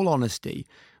 And in all honesty,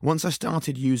 once I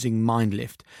started using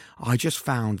MindLift, I just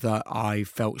found that I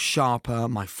felt sharper,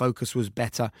 my focus was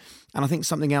better. And I think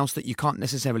something else that you can't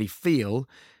necessarily feel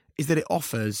is that it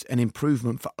offers an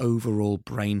improvement for overall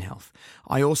brain health.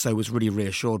 I also was really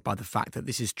reassured by the fact that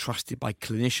this is trusted by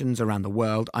clinicians around the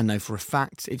world. I know for a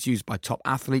fact it's used by top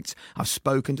athletes. I've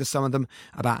spoken to some of them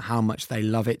about how much they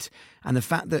love it. And the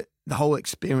fact that the whole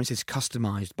experience is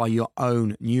customized by your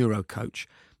own neuro coach,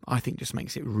 I think just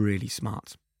makes it really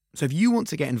smart. So if you want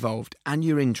to get involved and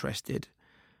you're interested,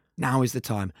 now is the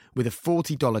time with a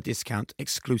 $40 discount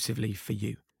exclusively for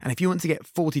you. And if you want to get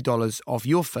 $40 off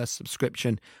your first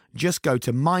subscription, just go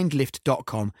to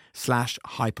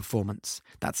mindlift.com/high performance.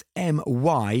 That's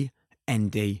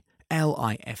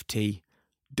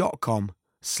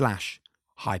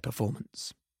MYNDLIFT.com/high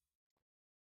performance.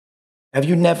 Have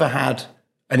you never had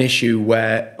an issue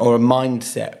where, or a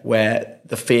mindset where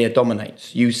the fear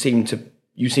dominates? You seem to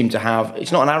have,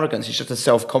 it's not an arrogance, it's just a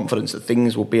self-confidence that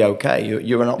things will be okay.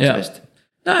 You're an optimist. Yeah.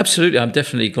 No, absolutely. I'm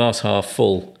definitely glass half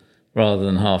full rather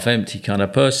than half empty kind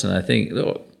of person. I think,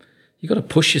 look, you've got to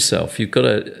push yourself.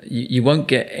 You won't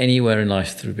get anywhere in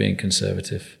life through being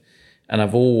conservative. And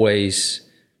I've always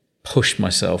pushed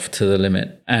myself to the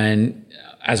limit. And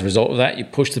as a result of that, you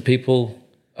push the people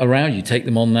around you, take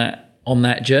them on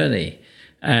that journey.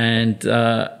 And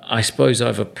I suppose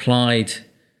I've applied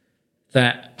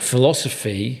that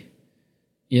philosophy,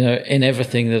 in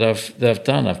everything that I've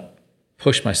done. I've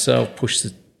pushed myself, pushed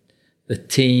the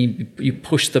team, you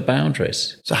push the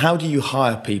boundaries. So how do you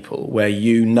hire people where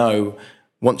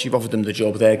once you've offered them the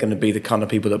job, they're going to be the kind of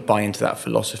people that buy into that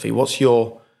philosophy? What's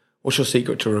your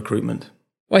secret to recruitment?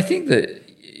 Well, I think that,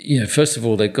 first of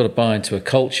all, they've got to buy into a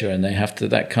culture, and that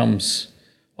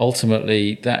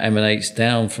emanates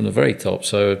down from the very top.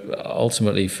 So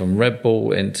ultimately from Red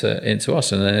Bull into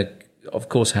us, and then of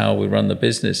course how we run the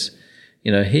business,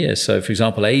 here. So for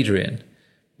example, Adrian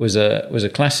was a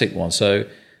classic one. So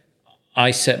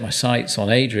I set my sights on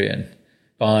Adrian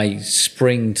by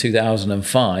spring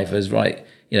 2005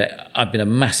 I've been a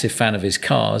massive fan of his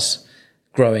cars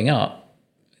growing up.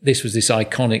 This was this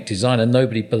iconic design, and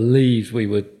nobody believed we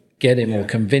would get him or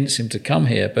convince him to come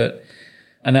here.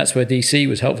 And that's where DC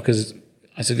was helpful, because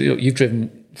I said, you've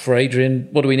driven for Adrian,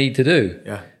 what do we need to do?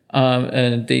 Yeah.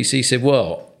 And DC said,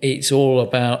 well, it's all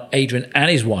about Adrian and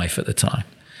his wife at the time.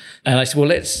 And I said, well,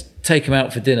 let's take him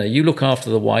out for dinner. You look after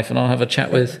the wife, and I'll have a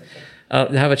chat with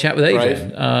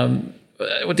Adrian. Right.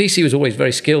 Well, DC was always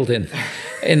very skilled in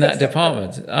that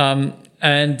department.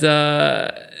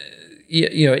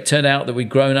 It turned out that we'd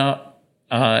grown up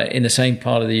in the same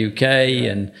part of the UK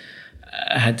and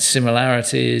had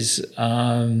similarities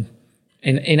in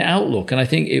outlook. And I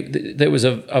think there was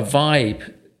a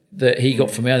vibe that he got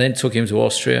from me. I then took him to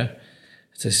Austria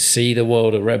to see the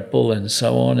world of Red Bull and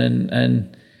so on,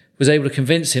 and was able to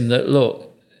convince him that,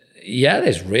 look,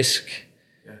 there's risk,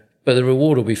 but the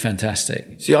reward will be fantastic.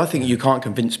 See, I think you can't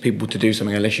convince people to do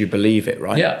something unless you believe it,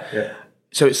 right? Yeah.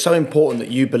 So it's so important that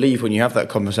you believe when you have that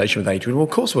conversation with Adrian, well,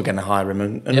 of course we're going to hire him,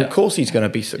 and of course he's going to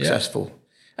be successful. Yeah.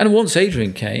 And once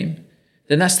Adrian came,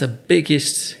 then that's the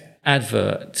biggest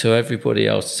advert to everybody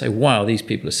else to say, wow, these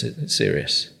people are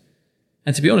serious.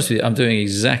 And to be honest with you, I'm doing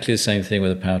exactly the same thing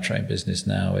with the powertrain business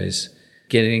now, is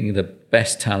getting the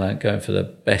best talent, going for the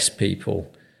best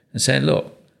people and saying,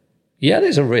 look, yeah,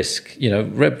 there's a risk.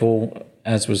 Red Bull,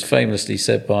 as was famously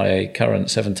said by a current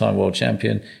 7-time world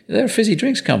champion, they're a fizzy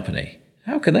drinks company.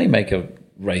 How can they make a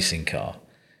racing car?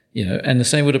 And the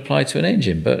same would apply to an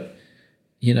engine. But,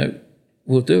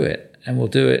 we'll do it, and we'll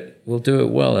do it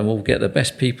well, and we'll get the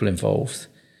best people involved,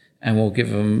 and we'll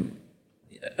give them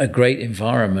a great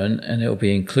environment, and it'll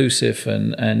be inclusive,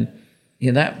 and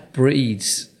that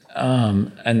breeds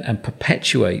and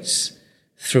perpetuates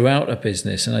throughout a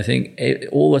business. And I think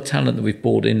all the talent that we've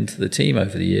brought into the team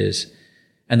over the years,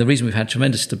 and the reason we've had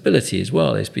tremendous stability as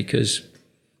well, is because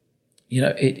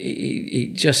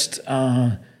it just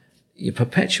it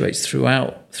perpetuates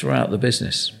throughout the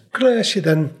business. Could I ask you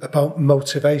then about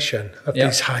motivation of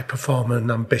these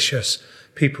high-performing, ambitious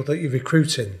people that you're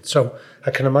recruiting? So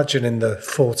I can imagine in the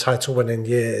 4 title-winning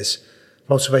years,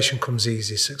 motivation comes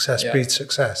easy, success breeds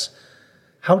success.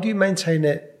 How do you maintain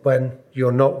it when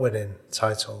you're not winning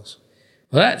titles?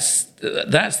 Well, that's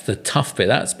the tough bit.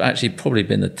 That's actually probably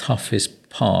been the toughest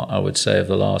part, I would say, of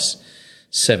the last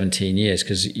 17 years,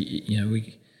 because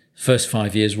we first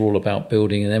 5 years were all about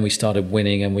building, and then we started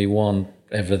winning, and we won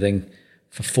everything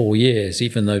for 4 years,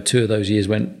 even though 2 of those years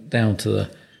went down to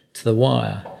the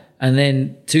wire. And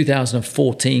then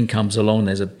 2014 comes along.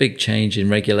 There's a big change in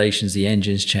regulations. The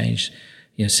engines changed,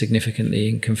 significantly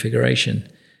in configuration.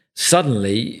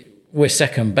 Suddenly, we're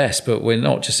second best, but we're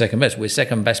not just second best. We're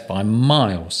second best by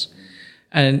miles.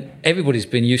 And everybody's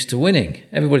been used to winning.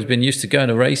 Everybody's been used to going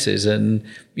to races, and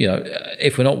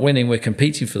if we're not winning, we're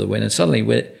competing for the win. And suddenly,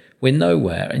 we're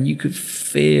nowhere, and you could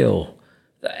feel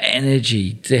the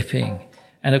energy dipping.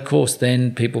 And of course,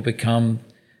 then people become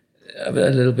a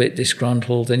little bit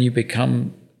disgruntled, and you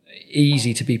become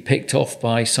easy to be picked off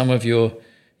by some of your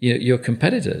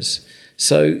competitors.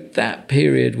 So that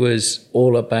period was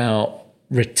all about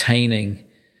retaining,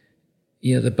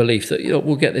 the belief that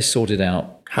we'll get this sorted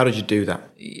out. How did you do that?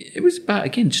 It was about,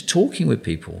 again, just talking with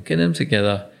people, getting them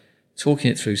together,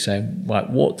 talking it through, saying, right,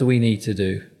 what do we need to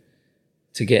do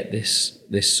to get this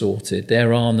sorted?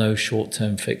 There are no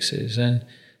short-term fixes, and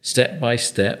step by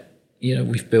step,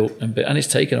 we've built and it's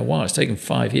taken a while. It's taken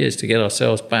 5 years to get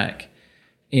ourselves back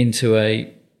into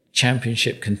a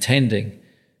championship contending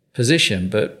position.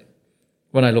 But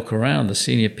when I look around, the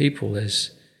senior people,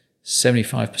 there's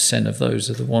 75% of those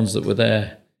are the ones that were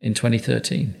there in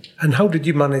 2013. And how did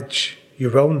you manage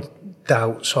your own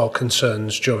doubts or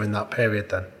concerns during that period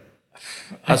then?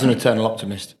 As an eternal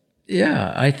optimist.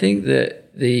 Yeah, I think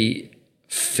that the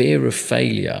fear of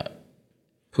failure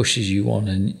pushes you on,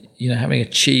 and having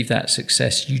achieved that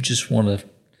success, you want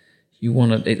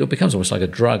to. It becomes almost like a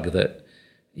drug that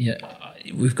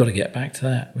we've got to get back to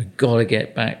that. We've got to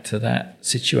get back to that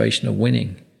situation of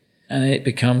winning, and it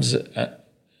becomes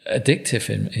addictive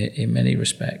in many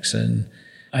respects. And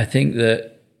I think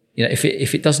that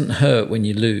if it doesn't hurt when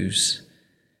you lose,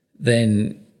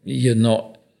 then you're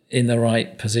not in the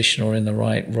right position or in the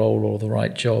right role or the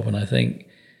right job. And I think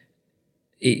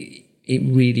it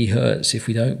really hurts if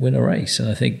we don't win a race. And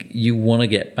I think you want to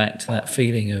get back to that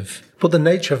feeling of... But the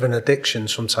nature of an addiction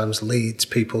sometimes leads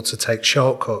people to take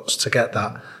shortcuts to get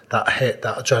that hit,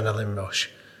 that adrenaline rush.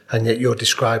 And yet you're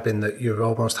describing that you're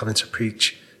almost having to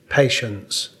preach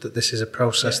patience, that this is a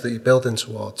process that you're building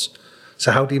towards.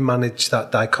 So how do you manage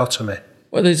that dichotomy?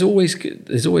 Well, there's always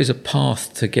a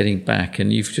path to getting back,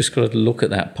 and you've just got to look at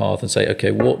that path and say,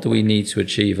 okay, what do we need to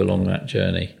achieve along that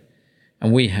journey?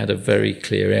 And we had a very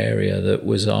clear area that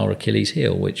was our Achilles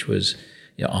heel, which was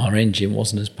our engine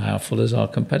wasn't as powerful as our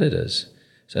competitors.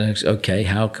 So, okay,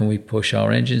 how can we push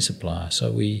our engine supplier?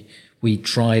 So we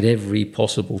tried every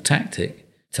possible tactic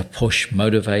to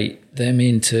motivate them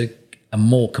into a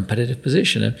more competitive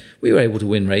position. And we were able to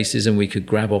win races, and we could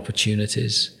grab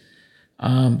opportunities,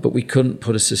 but we couldn't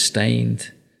put a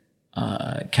sustained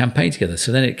campaign together.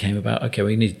 So then it came about, okay,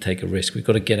 we need to take a risk. We've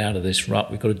got to get out of this rut.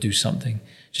 We've got to do something.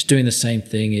 Just doing the same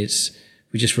thing we're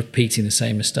just repeating the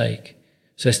same mistake.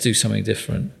 So let's do something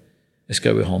different. Let's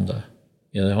go with Honda.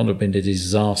 Honda had been a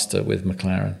disaster with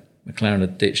McLaren. McLaren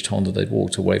had ditched Honda. They'd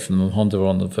walked away from them. Honda were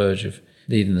on the verge of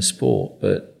leading the sport.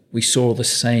 But we saw the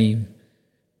same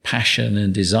passion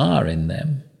and desire in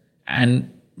them.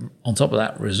 And on top of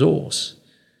that, resource.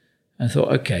 And I thought,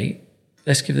 okay,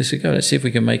 let's give this a go. Let's see if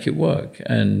we can make it work.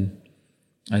 And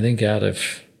I think out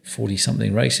of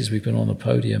 40-something races, we've been on the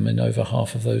podium in over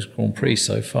half of those Grand Prix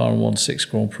so far, and won 6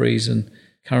 Grand Prix, and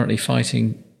currently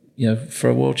fighting, for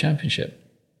a world championship.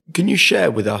 Can you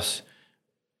share with us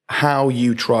how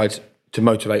you tried to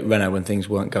motivate Renault when things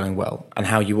weren't going well, and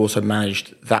how you also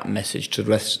managed that message to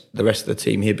the rest of the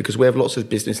team here, because we have lots of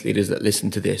business leaders that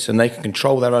listen to this and they can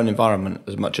control their own environment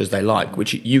as much as they like,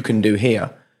 which you can do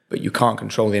here, but you can't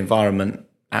control the environment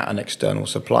at an external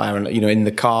supplier. And, in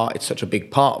the car, it's such a big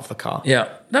part of the car. Yeah,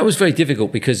 that was very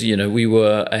difficult because, we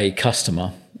were a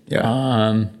customer.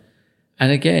 Yeah.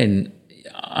 And again,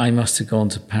 I must have gone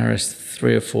to Paris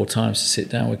 3 or 4 times to sit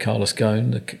down with Carlos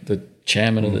Ghosn, the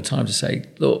chairman at the time, to say,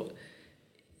 look,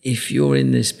 if you're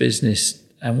in this business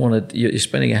and you're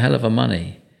spending a hell of a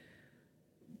money,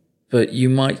 but you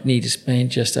might need to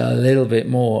spend just a little bit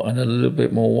more and a little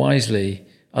bit more wisely.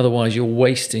 Otherwise, you're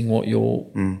wasting what you're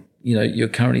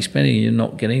currently spending, and you're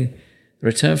not getting the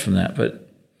return from that. But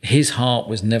his heart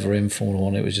was never in Formula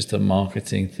One. It was just a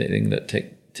marketing thing that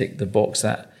ticked the box,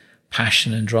 that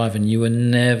passion and drive. And you were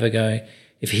never going,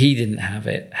 if he didn't have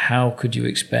it, how could you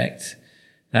expect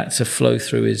that to flow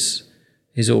through his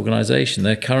organization?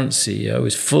 Their current CEO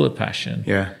is full of passion.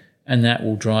 Yeah. And that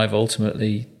will drive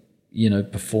ultimately,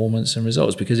 performance and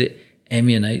results, because it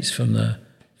emanates from the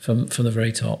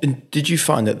very top. And did you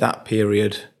find that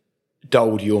period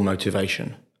dulled your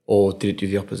motivation, or did it do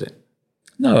the opposite?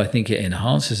 No, I think it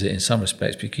enhances it in some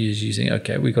respects, because you think,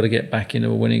 okay, we've got to get back into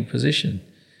a winning position.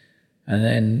 And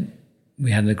then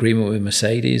we had an agreement with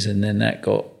Mercedes, and then that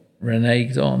got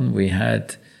reneged on. We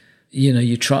had,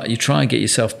 you try and get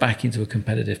yourself back into a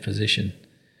competitive position.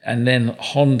 And then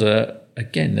Honda,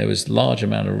 again, there was a large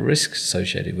amount of risk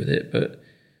associated with it, but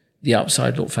the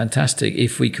upside looked fantastic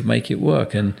if we could make it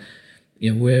work. And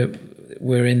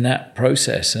we're in that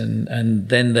process, and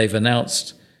then they've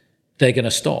announced they're going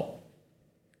to stop.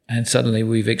 And suddenly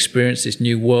we've experienced this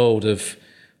new world of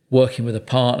working with a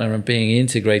partner and being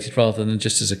integrated rather than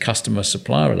just as a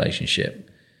customer-supplier relationship.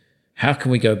 How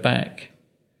can we go back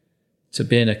to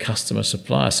being a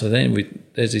customer-supplier? So then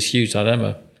there's this huge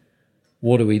dilemma.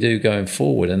 What do we do going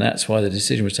forward? And that's why the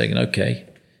decision was taken, okay,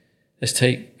 let's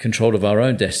take control of our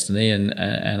own destiny. And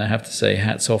I have to say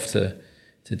hats off to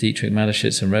Dietrich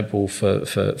Mateschitz and Red Bull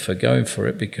for going for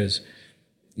it, because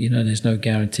there's no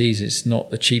guarantees. It's not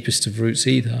the cheapest of routes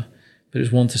either, but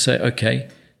it's one to say, okay,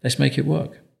 let's make it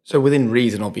work. So within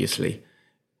reason, obviously,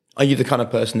 are you the kind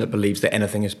of person that believes that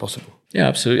anything is possible? Yeah,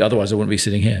 absolutely. Otherwise, I wouldn't be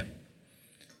sitting here.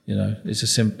 It's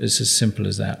as simple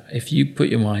as that. If you put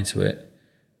your mind to it,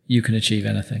 you can achieve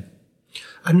anything.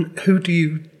 And who do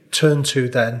you turn to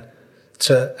then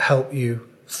to help you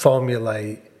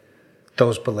formulate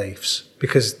those beliefs?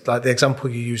 Because like the example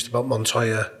you used about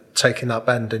Montoya taking that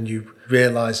bend and you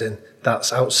realising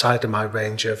that's outside of my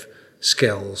range of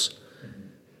skills,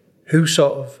 who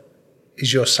sort of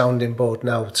is your sounding board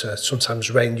now to sometimes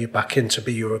rein you back in, to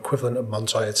be your equivalent of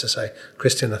Montoya, to say,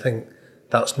 Christian, I think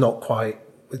that's not quite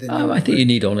within your... I think you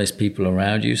need honest people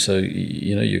around you. So,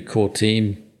 your core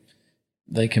team,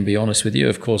 they can be honest with you.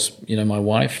 Of course, my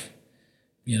wife,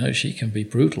 she can be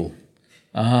brutal.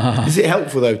 Is it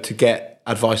helpful, though, to get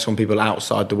advice from people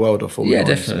outside the world of Formula One?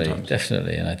 Yeah,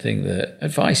 definitely. And I think that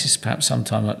advice is perhaps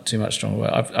sometimes too much stronger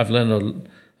word. I've learned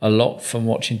a lot from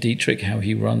watching Dietrich, how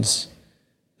he runs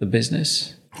the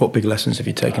business. What big lessons have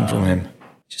you taken from him?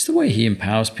 Just the way he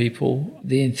empowers people,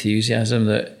 the enthusiasm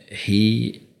that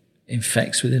he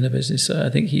infects within a business. So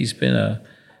I think he's been a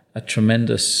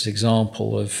tremendous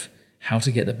example of how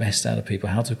to get the best out of people,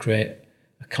 how to create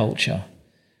a culture.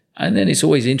 And then it's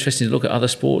always interesting to look at other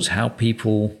sports, how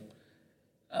people,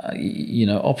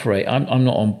 operate. I'm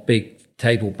not on big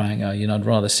table banger. I'd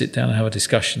rather sit down and have a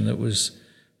discussion that was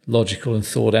logical and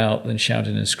thought out than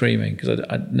shouting and screaming, because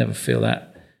I never feel that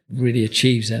really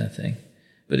achieves anything.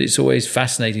 But it's always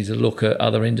fascinating to look at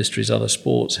other industries, other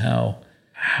sports, how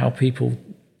people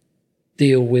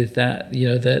deal with that,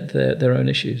 their own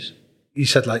issues. You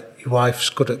said like your wife's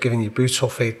good at giving you brutal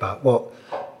feedback.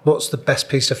 What's the best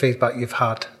piece of feedback you've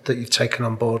had that you've taken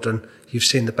on board and you've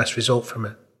seen the best result from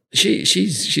it?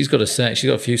 She's got a saying. She's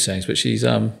got a few sayings, but she's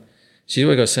always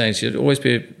got a saying. She'd always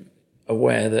be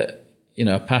aware that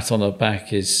a pat on the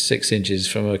back is 6 inches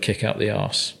from a kick up the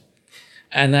arse,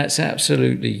 and that's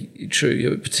absolutely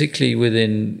true. Particularly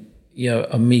within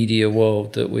a media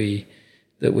world that we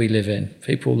live in,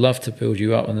 people love to build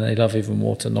you up, and they love even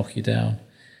more to knock you down.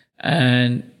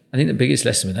 And I think the biggest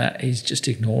lesson with that is just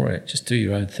ignore it. Just do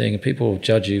your own thing. And people will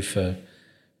judge you for,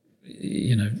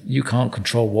 you can't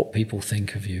control what people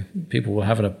think of you. People will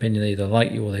have an opinion, they either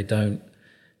like you or they don't.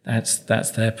 That's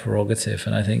their prerogative.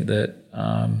 And I think that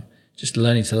just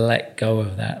learning to let go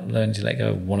of that, learning to let go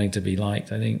of wanting to be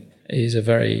liked, I think is a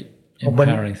very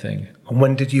empowering thing. And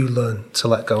when did you learn to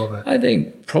let go of it? I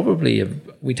think probably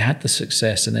we'd had the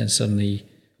success, and then suddenly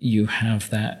you have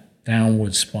that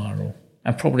downward spiral.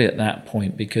 And probably at that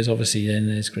point, because obviously then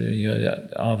there's,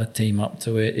 are the team up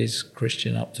to it? Is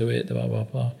Christian up to it? Blah, blah,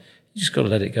 blah. You just got to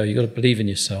let it go. You've got to believe in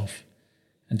yourself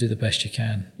and do the best you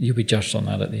can. You'll be judged on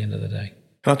that at the end of the day.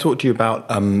 Can I talk to you about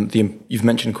you've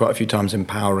mentioned quite a few times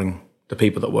empowering the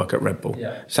people that work at Red Bull.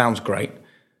 Yeah. Sounds great.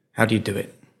 How do you do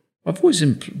it? I've always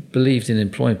believed in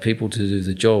employing people to do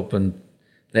the job and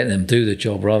letting them do the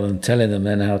job rather than telling them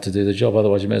then how to do the job.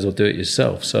 Otherwise, you may as well do it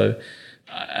yourself. So,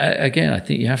 again, I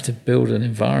think you have to build an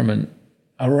environment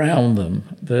around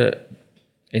them that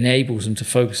enables them to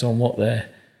focus on what they're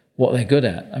good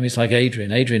at. I mean, it's like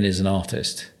Adrian. Adrian is an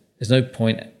artist. There's no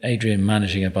point Adrian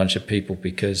managing a bunch of people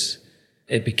because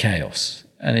it'd be chaos.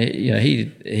 And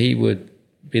he would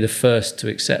be the first to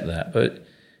accept that. But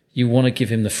you want to give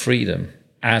him the freedom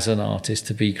as an artist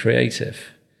to be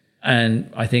creative.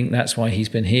 And I think that's why he's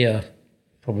been here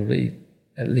probably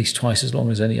at least twice as long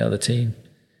as any other team,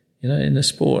 in the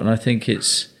sport. And I think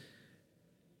it's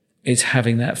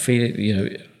having that feeling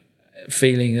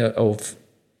of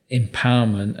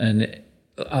empowerment and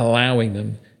allowing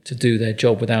them to do their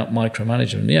job without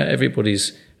micromanagement. Yeah,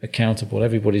 everybody's accountable,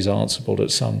 everybody's answerable at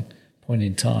some point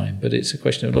in time, but it's a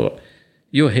question of, look,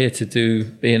 you're here to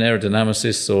be an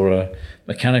aerodynamicist or a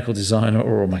mechanical designer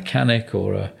or a mechanic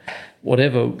or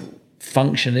whatever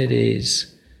function it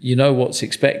is. You know what's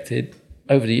expected.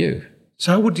 Over to you.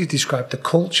 So how would you describe the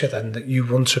culture then that you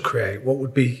want to create? What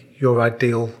would be your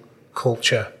ideal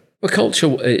culture? Well, culture,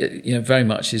 very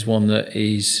much is one that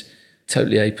is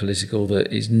totally apolitical,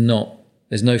 that is not,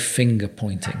 there's no finger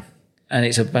pointing. And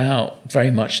it's about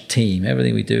very much team.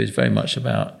 Everything we do is very much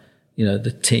about,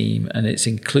 the team, and it's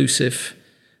inclusive.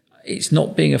 It's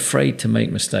not being afraid to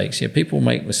make mistakes. People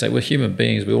make mistakes. We're human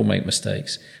beings. We all make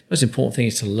mistakes. The most important thing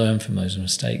is to learn from those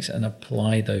mistakes and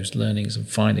apply those learnings and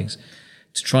findings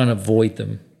to try and avoid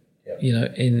them,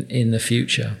 in the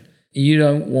future. You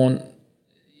don't want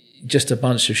just a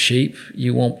bunch of sheep.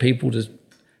 You want people to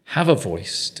have a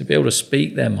voice, to be able to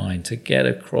speak their mind, to get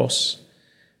across,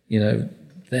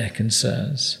 their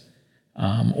concerns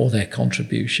or their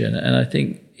contribution. And I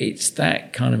think it's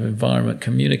that kind of environment.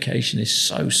 Communication is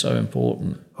so, so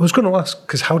important. I was going to ask,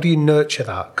 because how do you nurture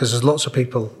that? Because there's lots of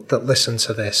people that listen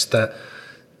to this that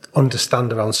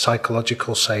understand around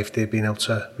psychological safety, being able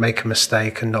to make a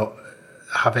mistake and not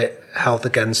have it held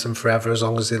against them forever as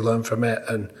long as they learn from it,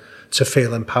 and to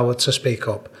feel empowered to speak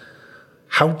up.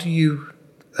 How do you,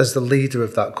 as the leader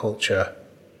of that culture,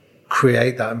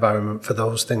 create that environment for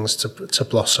those things to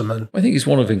blossom? And I think it's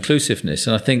one of inclusiveness.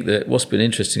 And I think that what's been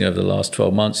interesting over the last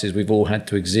 12 months is we've all had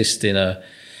to exist in a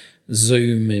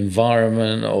Zoom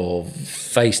environment or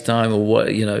FaceTime or what,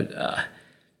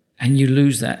 and you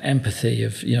lose that empathy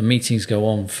of, meetings go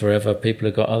on forever. People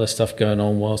have got other stuff going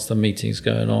on whilst the meeting's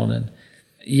going on. And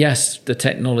yes, the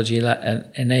technology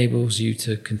enables you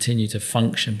to continue to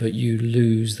function, but you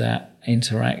lose that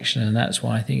interaction. And that's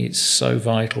why I think it's so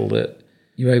vital that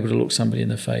you're able to look somebody in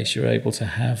the face. You're able to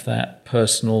have that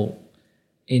personal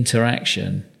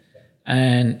interaction.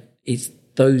 And it's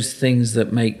those things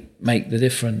that make the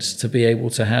difference, to be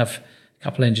able to have a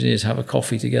couple of engineers have a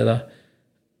coffee together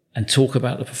and talk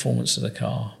about the performance of the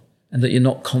car, and that you're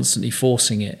not constantly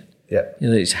forcing it. Yeah.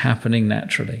 That it's happening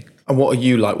naturally. And what are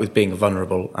you like with being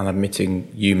vulnerable and admitting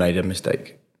you made a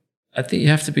mistake? I think you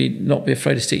have to not be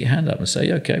afraid to stick your hand up and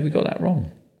say, okay, we got that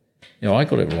wrong. I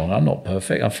got it wrong. I'm not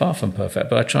perfect. I'm far from perfect,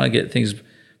 but I try and get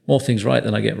more things right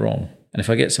than I get wrong. And if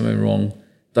I get something wrong,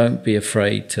 don't be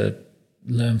afraid to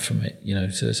learn from it,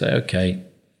 to say, okay,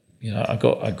 I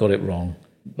got it wrong,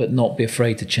 but not be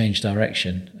afraid to change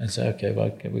direction and say, okay, well,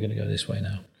 we're going to go this way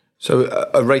now. So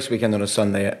a race weekend on a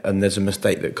Sunday and there's a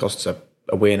mistake that costs a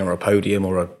win or a podium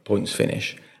or a points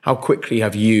finish. How quickly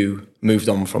have you moved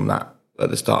on from that at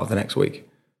the start of the next week?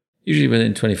 Usually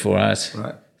within 24 hours,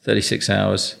 right. 36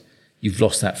 hours. You've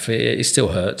lost that fear. It still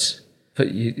hurts,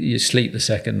 but you sleep the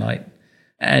second night.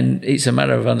 And it's a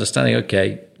matter of understanding,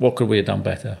 okay, what could we have done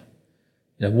better?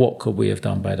 What could we have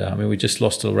done better? I mean, we just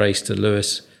lost a race to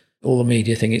Lewis. All the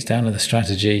media think it's down to the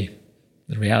strategy.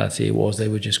 The reality was they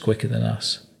were just quicker than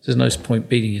us. There's no point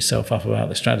beating yourself up about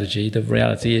the strategy. The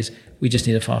reality is we just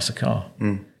need a faster car.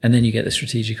 And then you get the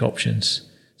strategic options.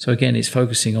 So again, it's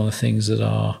focusing on the things that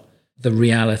are the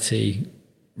reality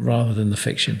rather than the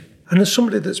fiction. And as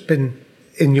somebody that's been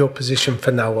in your position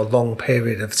for now a long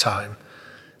period of time,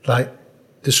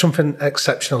 there's something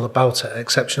exceptional about it.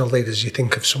 Exceptional leaders, you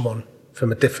think of someone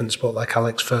from a different sport like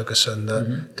Alex Ferguson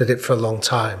that did it for a long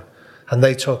time, and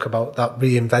they talk about that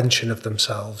reinvention of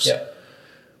themselves. Yeah.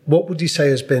 What would you say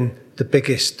has been the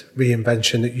biggest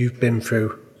reinvention that you've been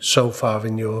through so far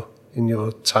in your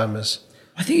time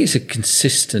I think it's a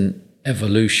consistent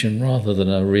evolution rather than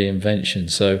a reinvention.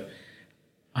 So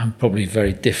I'm probably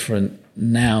very different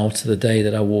now to the day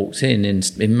that I walked in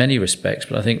many respects,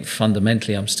 but I think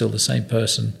fundamentally I'm still the same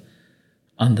person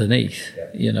underneath.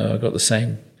 You know, I've got the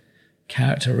same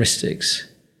characteristics,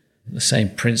 the same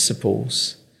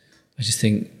principles. I just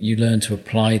think you learn to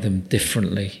apply them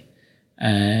differently,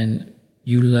 and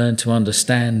you learn to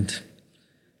understand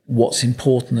what's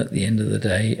important at the end of the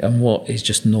day and what is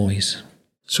just noise.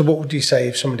 So what would you say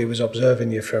if somebody was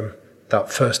observing you from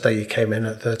that first day you came in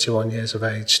at 31 years of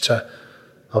age to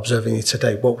observing you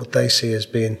today? What would they see as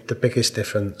being the biggest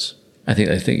difference? I think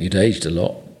they think you'd aged a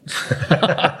lot.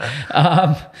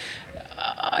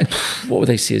 What would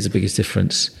they see as the biggest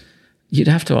difference? You'd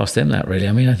have to ask them that, really.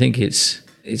 I mean, I think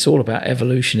it's all about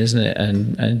evolution, isn't it?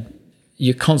 And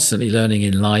you're constantly learning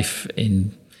in life,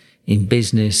 in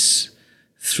business,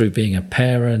 through being a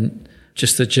parent.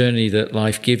 Just the journey that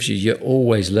life gives you, you're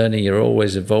always learning, you're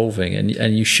always evolving,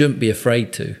 and you shouldn't be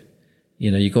afraid to.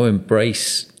 You know, you got to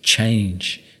embrace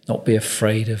change, not be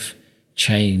afraid of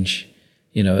change,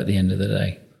 you know, at the end of the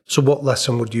day. So what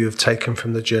lesson would you have taken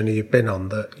from the journey you've been on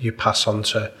that you pass on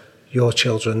to your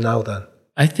children now then?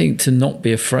 I think to not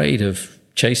be afraid of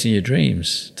chasing your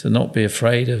dreams, to not be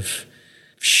afraid of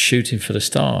shooting for the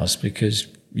stars, because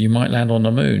you might land on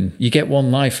the moon. You get one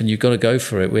life and you've got to go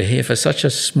for it. We're here for such a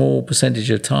small percentage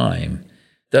of time.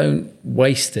 Don't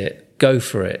waste it. Go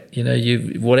for it. You know,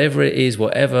 whatever it is,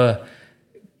 whatever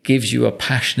gives you a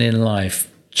passion in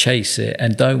life, chase it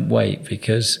and don't wait,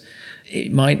 because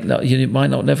you might not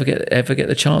ever get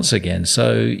the chance again.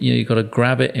 So, you know, you've got to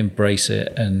grab it, embrace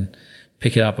it, and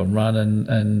pick it up and run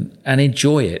and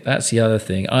enjoy it. That's the other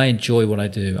thing. I enjoy what I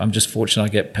do. I'm just fortunate I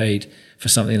get paid for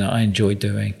something that I enjoy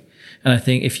doing. And I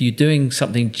think if you're doing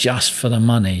something just for the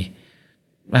money,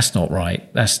 that's not right.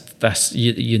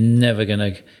 You're never going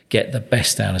to get the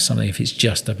best out of something if it's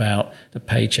just about the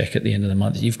paycheck at the end of the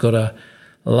month. You've got to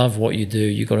love what you do.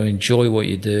 You've got to enjoy what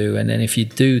you do. And then if you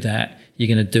do that, you're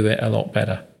going to do it a lot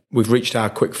better. We've reached our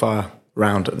quickfire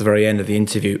round at the very end of the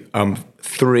interview.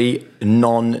 3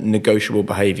 non-negotiable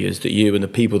behaviours that you and the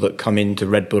people that come into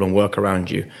Red Bull and work around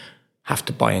you have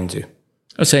to buy into.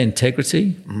 I'd say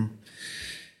integrity,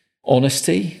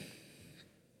 honesty,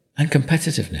 and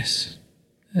competitiveness.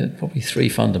 Probably 3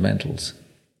 fundamentals.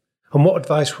 And what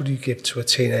advice would you give to a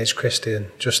teenage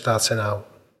Christian just starting out?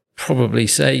 Probably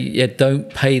say,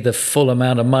 don't pay the full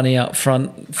amount of money up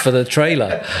front for the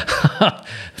trailer.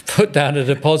 Put down a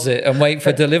deposit and wait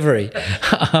for delivery.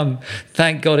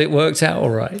 Thank God it worked out all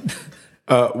right.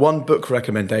 One book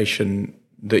recommendation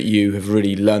that you have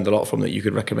really learned a lot from that you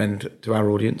could recommend to our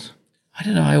audience? I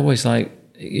don't know. I always I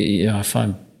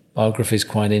find biographies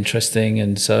quite interesting.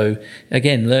 And so,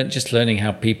 again, learning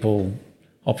how people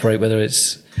operate, whether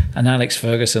it's an Alex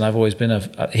Ferguson. I've always been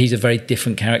he's a very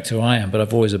different character I am, but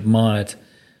I've always admired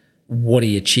what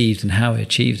he achieved and how he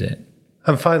achieved it.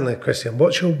 And finally, Christian,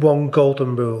 what's your one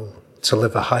golden rule to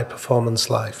live a high-performance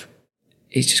life?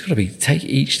 It's just got to take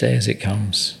each day as it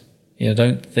comes. You know,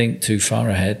 don't think too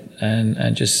far ahead,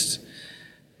 and just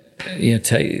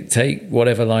take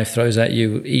whatever life throws at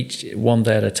you one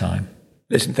day at a time.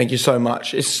 Listen, thank you so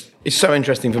much. It's so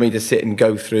interesting for me to sit and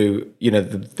go through,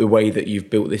 the way that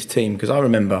you've built this team, because I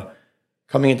remember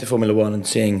coming into Formula One and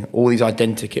seeing all these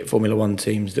identikit Formula One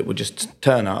teams that would just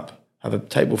turn up, have a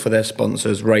table for their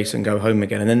sponsors, race and go home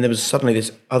again. And then there was suddenly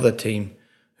this other team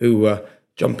who were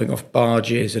jumping off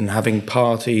barges and having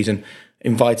parties and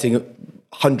inviting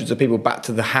hundreds of people back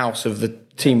to the house of the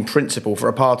team principal for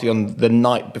a party on the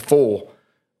night before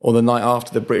or the night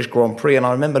after the British Grand Prix. And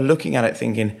I remember looking at it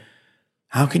thinking,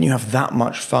 how can you have that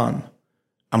much fun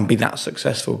and be that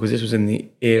successful? Because this was in the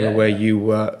era where you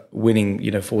were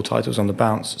winning, 4 titles on the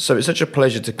bounce. So it's such a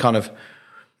pleasure to kind of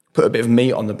put a bit of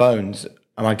meat on the bones.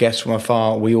 And I guess from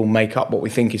afar, we all make up what we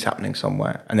think is happening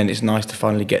somewhere. And then it's nice to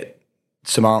finally get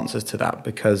some answers to that,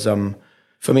 because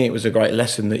for me, it was a great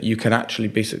lesson that you can actually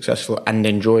be successful and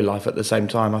enjoy life at the same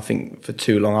time. I think for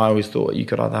too long, I always thought you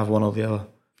could either have one or the other.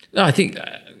 No, I think,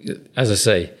 as I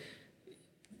say,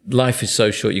 life is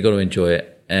so short, you've got to enjoy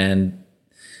it. And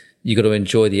you've got to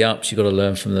enjoy the ups, you've got to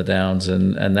learn from the downs.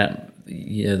 And that,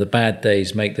 the bad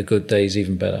days make the good days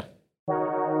even better.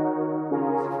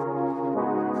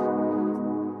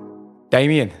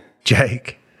 Damien.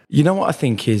 Jake. You know what I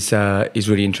think is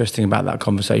really interesting about that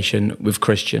conversation with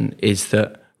Christian is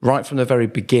that right from the very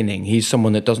beginning, he's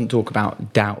someone that doesn't talk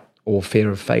about doubt or fear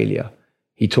of failure.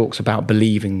 He talks about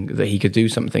believing that he could do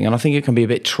something. And I think it can be a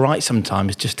bit trite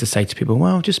sometimes just to say to people,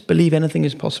 well, just believe anything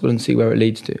is possible and see where it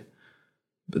leads to.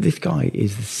 But this guy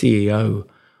is the CEO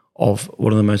of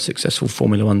one of the most successful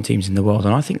Formula One teams in the world.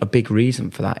 And I think a big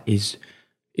reason for that is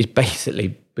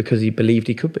basically because he believed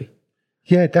he could be.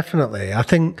 Yeah, definitely. I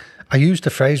think I used a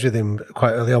phrase with him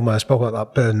quite early on when I spoke about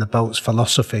that burn the boats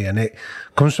philosophy, and it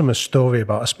comes from a story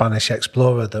about a Spanish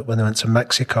explorer that when they went to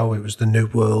Mexico, it was the New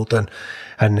World,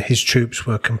 and his troops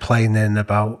were complaining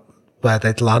about where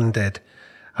they'd landed.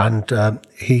 And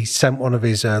he sent one of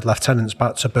his lieutenants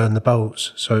back to burn the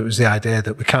boats. So it was the idea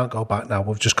that we can't go back now.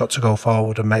 We've just got to go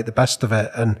forward and make the best of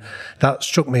it. And that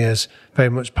struck me as very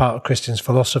much part of Christian's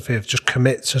philosophy of just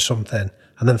commit to something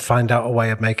and then find out a way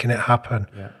of making it happen.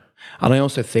 Yeah. And I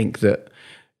also think that,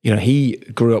 he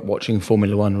grew up watching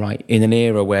Formula One, right, in an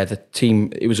era where the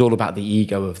team, it was all about the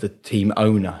ego of the team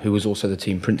owner, who was also the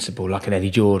team principal, like an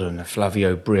Eddie Jordan, a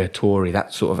Flavio Briatore,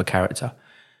 that sort of a character.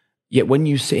 Yet when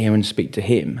you sit here and speak to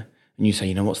him and you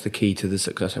say, what's the key to the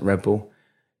success at Red Bull?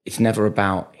 It's never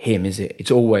about him, is it?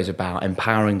 It's always about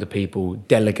empowering the people,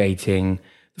 delegating.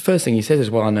 The first thing he says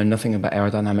is, well, I know nothing about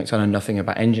aerodynamics. I know nothing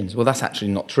about engines. Well, that's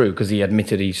actually not true, because he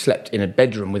admitted he slept in a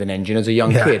bedroom with an engine as a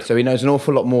young kid. So he knows an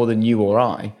awful lot more than you or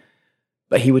I.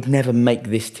 But he would never make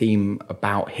this team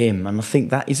about him. And I think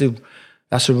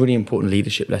that's a really important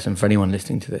leadership lesson for anyone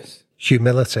listening to this.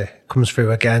 Humility comes through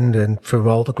again, and through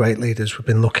all the great leaders we've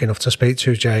been lucky enough to speak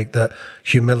to, Jake, that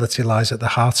humility lies at the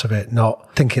heart of it,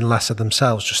 not thinking less of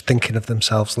themselves, just thinking of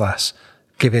themselves less,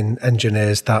 giving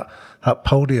engineers that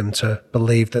podium to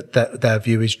believe that their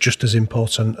view is just as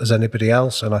important as anybody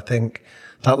else. And I think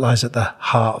that lies at the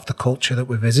heart of the culture that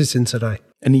we're visiting today.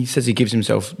 And he says he gives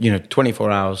himself,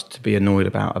 24 hours to be annoyed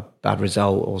about a bad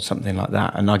result or something like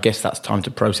that. And I guess that's time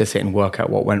to process it and work out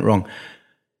what went wrong.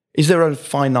 Is there a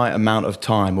finite amount of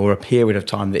time or a period of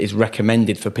time that is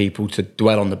recommended for people to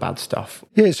dwell on the bad stuff?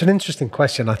 Yeah, it's an interesting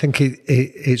question. I think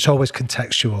it's always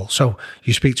contextual. So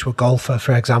you speak to a golfer,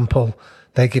 for example,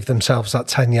 they give themselves that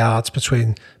 10 yards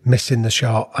between missing the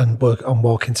shot and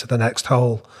walking to the next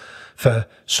hole. For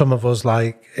some of us,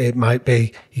 like, it might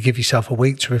be you give yourself a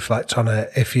week to reflect on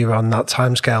it if you're on that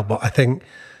timescale. But I think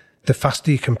the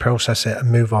faster you can process it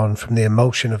and move on from the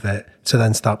emotion of it to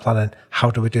then start planning, how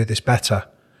do we do this better?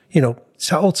 It's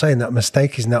that old saying that a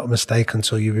mistake is not a mistake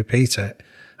until you repeat it.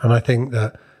 And I think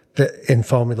that in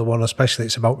Formula One especially,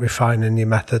 it's about refining your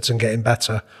methods and getting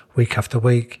better week after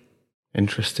week.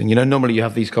 Interesting. Normally you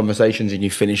have these conversations and you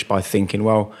finish by thinking,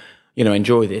 well,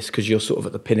 enjoy this because you're sort of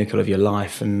at the pinnacle of your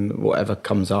life and whatever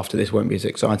comes after this won't be as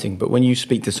exciting. But when you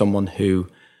speak to someone who,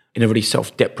 in a really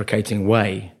self-deprecating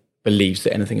way, believes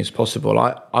that anything is possible,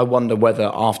 I wonder whether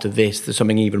after this there's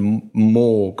something even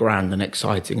more grand and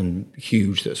exciting and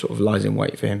huge that sort of lies in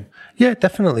wait for him. Yeah,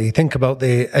 definitely. You think about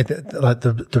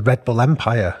the Red Bull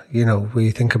empire, where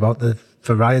you think about the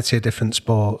variety of different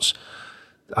sports.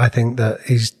 I think that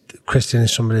Christian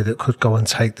is somebody that could go and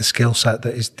take the skill set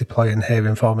that he's deploying here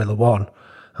in Formula One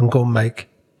and go and make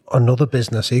another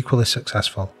business equally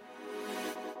successful.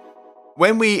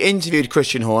 When we interviewed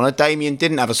Christian Horner, Damien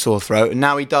didn't have a sore throat, and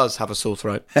now he does have a sore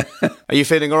throat. Are you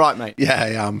feeling all right, mate? Yeah,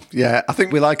 I am. Yeah, I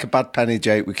think we like a bad penny,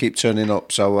 Jake. We keep turning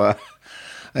up, so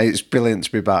it's brilliant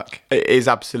to be back. It is,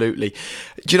 absolutely.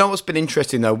 Do you know what's been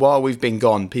interesting, though? While we've been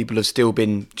gone, people have still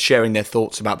been sharing their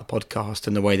thoughts about the podcast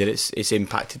and the way that it's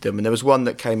impacted them. And there was one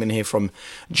that came in here from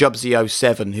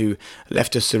Jubsy07 who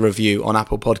left us a review on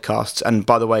Apple Podcasts. And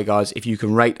by the way, guys, if you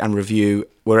can rate and review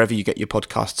wherever you get your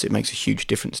podcasts, it makes a huge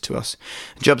difference to us.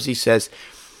 Jubsy says,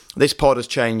 this pod has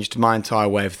changed my entire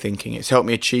way of thinking. It's helped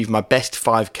me achieve my best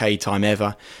 5K time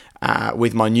ever.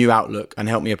 With my new outlook and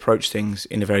help me approach things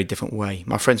in a very different way.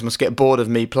 My friends must get bored of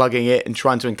me plugging it and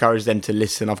trying to encourage them to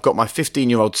listen. I've got my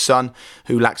 15-year-old son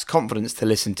who lacks confidence to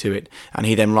listen to it, and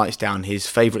he then writes down his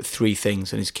favourite 3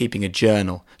 things and is keeping a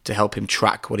journal to help him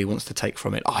track what he wants to take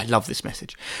from it. Oh, I love this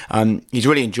message. He's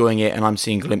really enjoying it, and I'm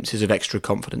seeing glimpses of extra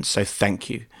confidence, so thank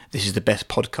you. This is the best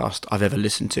podcast I've ever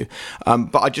listened to.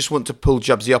 But I just want to pull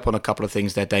Jubsy up on a couple of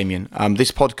things there, Damien. This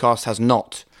podcast has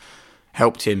not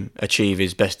helped him achieve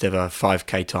his best ever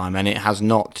 5K time, and it has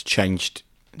not changed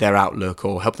their outlook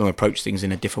or helped them approach things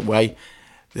in a different way.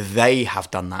 They have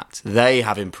done that. They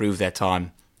have improved their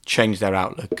time, changed their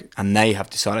outlook, and they have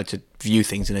decided to view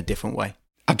things in a different way.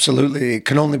 Absolutely. It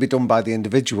can only be done by the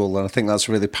individual, and I think that's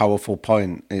a really powerful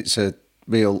point. It's a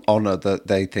real honour that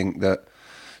they think that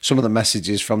some of the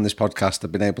messages from this podcast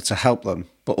have been able to help them,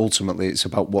 but ultimately it's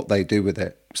about what they do with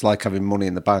it. It's like having money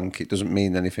in the bank. It doesn't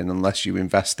mean anything unless you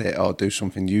invest it or do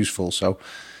something useful. So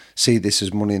see this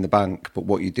as money in the bank, but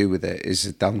what you do with it is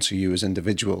down to you as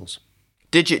individuals.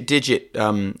 Digit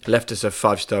left us a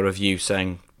 5-star review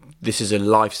saying, this is a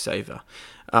lifesaver.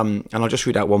 And I'll just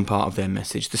read out one part of their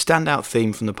message. The standout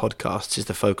theme from the podcasts is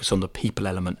the focus on the people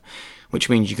element, which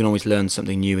means you can always learn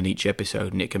something new in each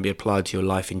episode and it can be applied to your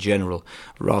life in general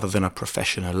rather than a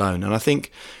profession alone. And I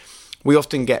think we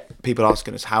often get people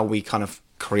asking us how we kind of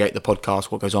create the podcast,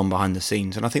 what goes on behind the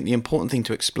scenes. And I think the important thing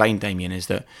to explain, Damien, is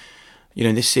that,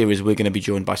 in this series, we're going to be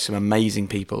joined by some amazing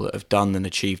people that have done and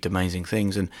achieved amazing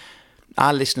things. And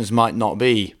our listeners might not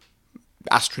be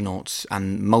astronauts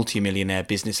and multi-millionaire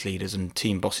business leaders and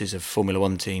team bosses of Formula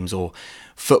One teams, or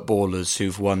footballers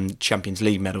who've won Champions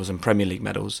League medals and Premier League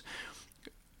medals.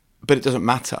 But it doesn't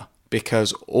matter,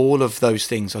 because all of those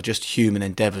things are just human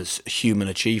endeavours, human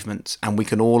achievements, and we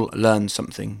can all learn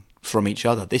something from each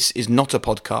other. This is not a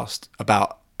podcast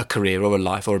about a career or a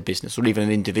life or a business or even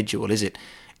an individual, is it?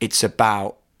 It's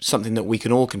about something that we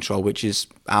can all control, which is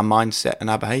our mindset and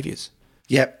our behaviours.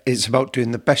 Yep, it's about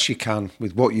doing the best you can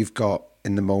with what you've got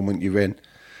in the moment you're in.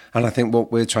 And I think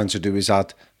what we're trying to do is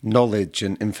add knowledge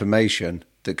and information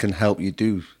that can help you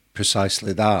do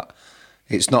precisely that.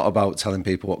 It's not about telling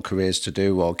people what careers to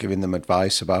do or giving them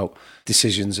advice about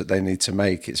decisions that they need to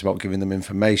make. It's about giving them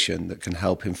information that can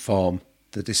help inform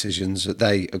the decisions that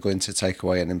they are going to take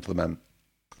away and implement.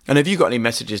 And have you got any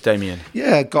messages, Damien?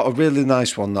 Yeah, I got a really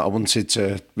nice one that I wanted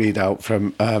to read out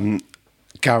from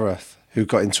Gareth, who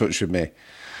got in touch with me.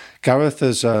 Gareth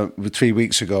has, 3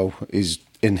 weeks ago,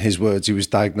 in his words, he was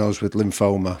diagnosed with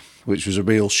lymphoma, which was a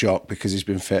real shock because he's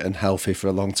been fit and healthy for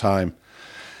a long time.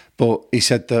 But he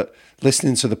said that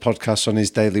listening to the podcast on his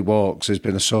daily walks has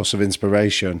been a source of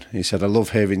inspiration. He said, I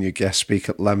love hearing your guests speak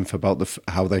at length about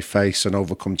how they face and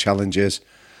overcome challenges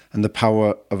and the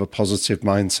power of a positive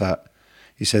mindset.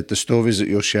 He said, the stories that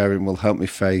you're sharing will help me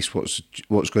face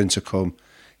what's going to come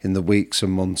in the weeks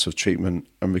and months of treatment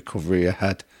and recovery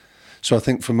ahead. So I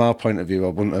think from our point of view, I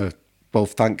want to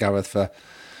both thank Gareth for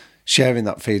sharing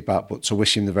that feedback, but to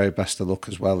wish him the very best of luck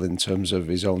as well in terms of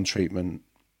his own treatment.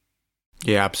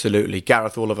 Yeah, absolutely.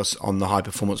 Gareth, all of us on the High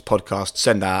Performance Podcast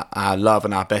send our love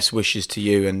and our best wishes to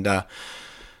you. And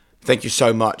thank you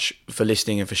so much for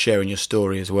listening and for sharing your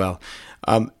story as well.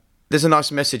 There's a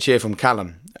nice message here from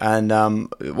Callum. And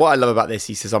what I love about this,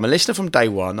 he says, I'm a listener from day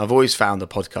one. I've always found the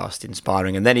podcast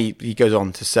inspiring. And then he goes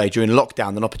on to say, during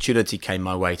lockdown, an opportunity came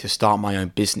my way to start my own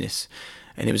business.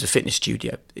 And it was a fitness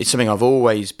studio. It's something I've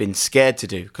always been scared to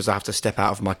do because I have to step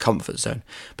out of my comfort zone.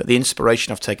 But the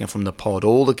inspiration I've taken from the pod,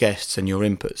 all the guests and your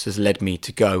inputs has led me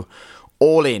to go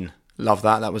all in. Love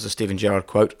that. That was a Stephen Gerrard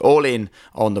quote. All in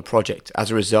on the project.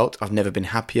 As a result, I've never been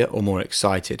happier or more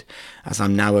excited, as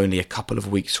I'm now only a couple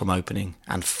of weeks from opening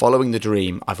and following the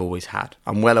dream I've always had.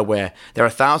 I'm well aware there are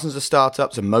thousands of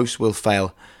startups and most will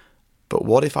fail. But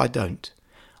what if I don't?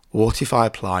 What if I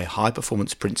apply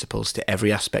high-performance principles to every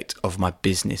aspect of my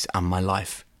business and my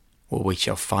life? Well, we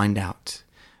shall find out.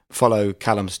 Follow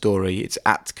Callum's story. It's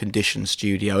at Condition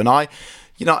Studio. And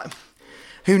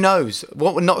who knows?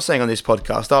 What we're not saying on this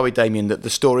podcast, are we, Damien, that the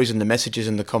stories and the messages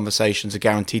and the conversations are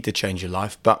guaranteed to change your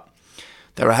life? But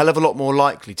they're a hell of a lot more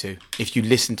likely to if you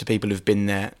listen to people who've been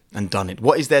there and done it.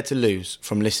 What is there to lose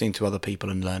from listening to other people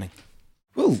and learning?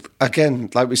 Well, again,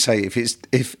 like we say,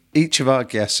 if each of our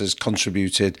guests has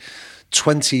contributed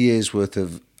 20 years worth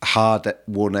of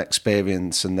hard-won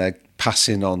experience and they're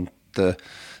passing on the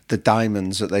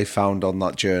diamonds that they found on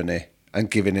that journey and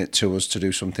giving it to us to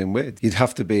do something with, you'd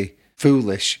have to be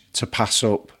foolish to pass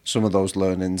up some of those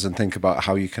learnings and think about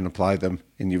how you can apply them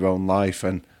in your own life.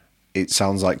 And it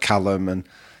sounds like Callum and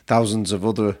thousands of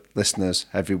other listeners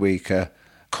every week are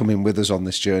coming with us on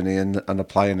this journey and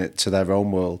applying it to their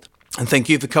own world. And thank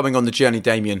you for coming on the journey,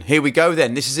 Damien. Here we go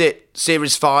then. This is it.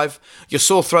 Series 5. Your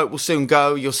sore throat will soon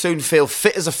go. You'll soon feel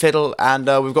fit as a fiddle. And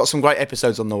we've got some great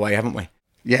episodes on the way, haven't we?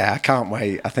 Yeah, I can't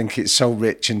wait. I think it's so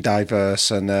rich and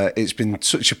diverse, and it's been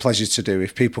such a pleasure to do.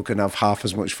 If people can have half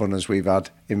as much fun as we've had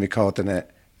in recording it,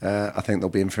 I think they'll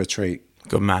be in for a treat.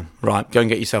 Good man. Right, go and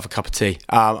get yourself a cup of tea.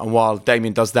 And while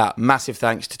Damien does that, massive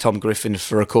thanks to Tom Griffin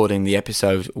for recording the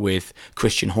episode with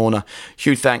Christian Horner.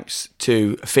 Huge thanks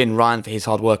to Finn Ryan for his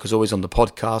hard work as always on the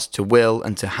podcast, to Will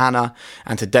and to Hannah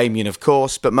and to Damien, of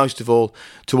course, but most of all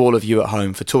to all of you at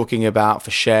home for talking about,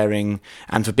 for sharing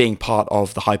and for being part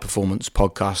of the High Performance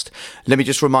Podcast. Let me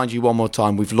just remind you one more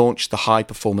time, we've launched the High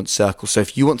Performance Circle. So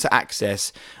if you want to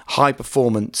access high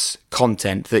performance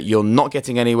content that you're not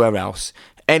getting anywhere else,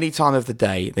 any time of the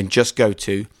day, then just go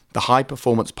to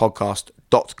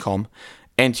thehighperformancepodcast.com,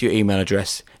 enter your email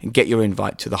address and get your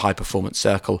invite to the High Performance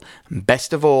Circle. And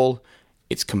best of all,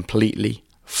 it's completely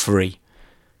free.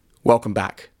 Welcome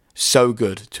back. So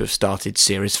good to have started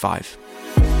Series 5.